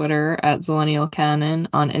on Twitter at Zillennial Canon,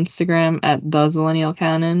 on Instagram at The Zillennial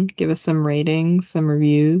Canon. Give us some ratings, some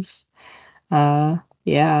reviews. Go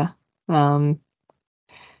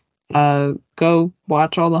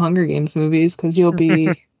watch all the Hunger Games movies because you'll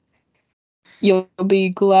be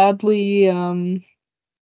gladly I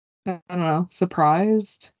don't know,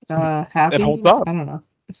 surprised, happy. It holds up. I don't know.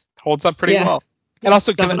 Holds up pretty well. And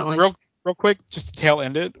also, definitely. Real quick, just to tail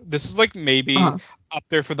end it. This is like maybe up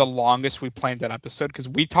there for the longest we planned an episode because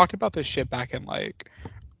we talked about this shit back in like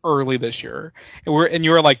early this year, and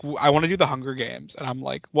you were like, I want to do the Hunger Games, and I'm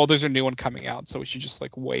like, well, there's a new one coming out, so we should just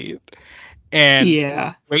like wait. And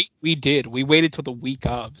we did. We waited till the week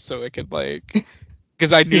of, so it could like,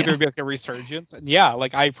 because I knew there'd be like a resurgence, and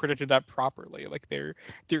like I predicted that properly. Like there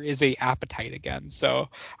is a appetite again, so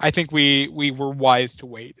I think we were wise to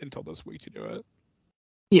wait until this week to do it.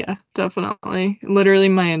 Yeah, definitely. Literally,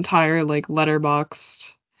 my entire like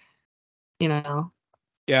Letterboxd,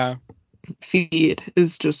 feed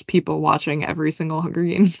is just people watching every single Hunger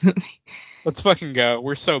Games movie. Let's fucking go.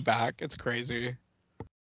 We're so back. It's crazy.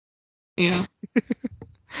 Yeah.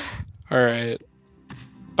 All right.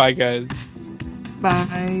 Bye, guys.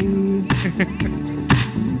 Bye.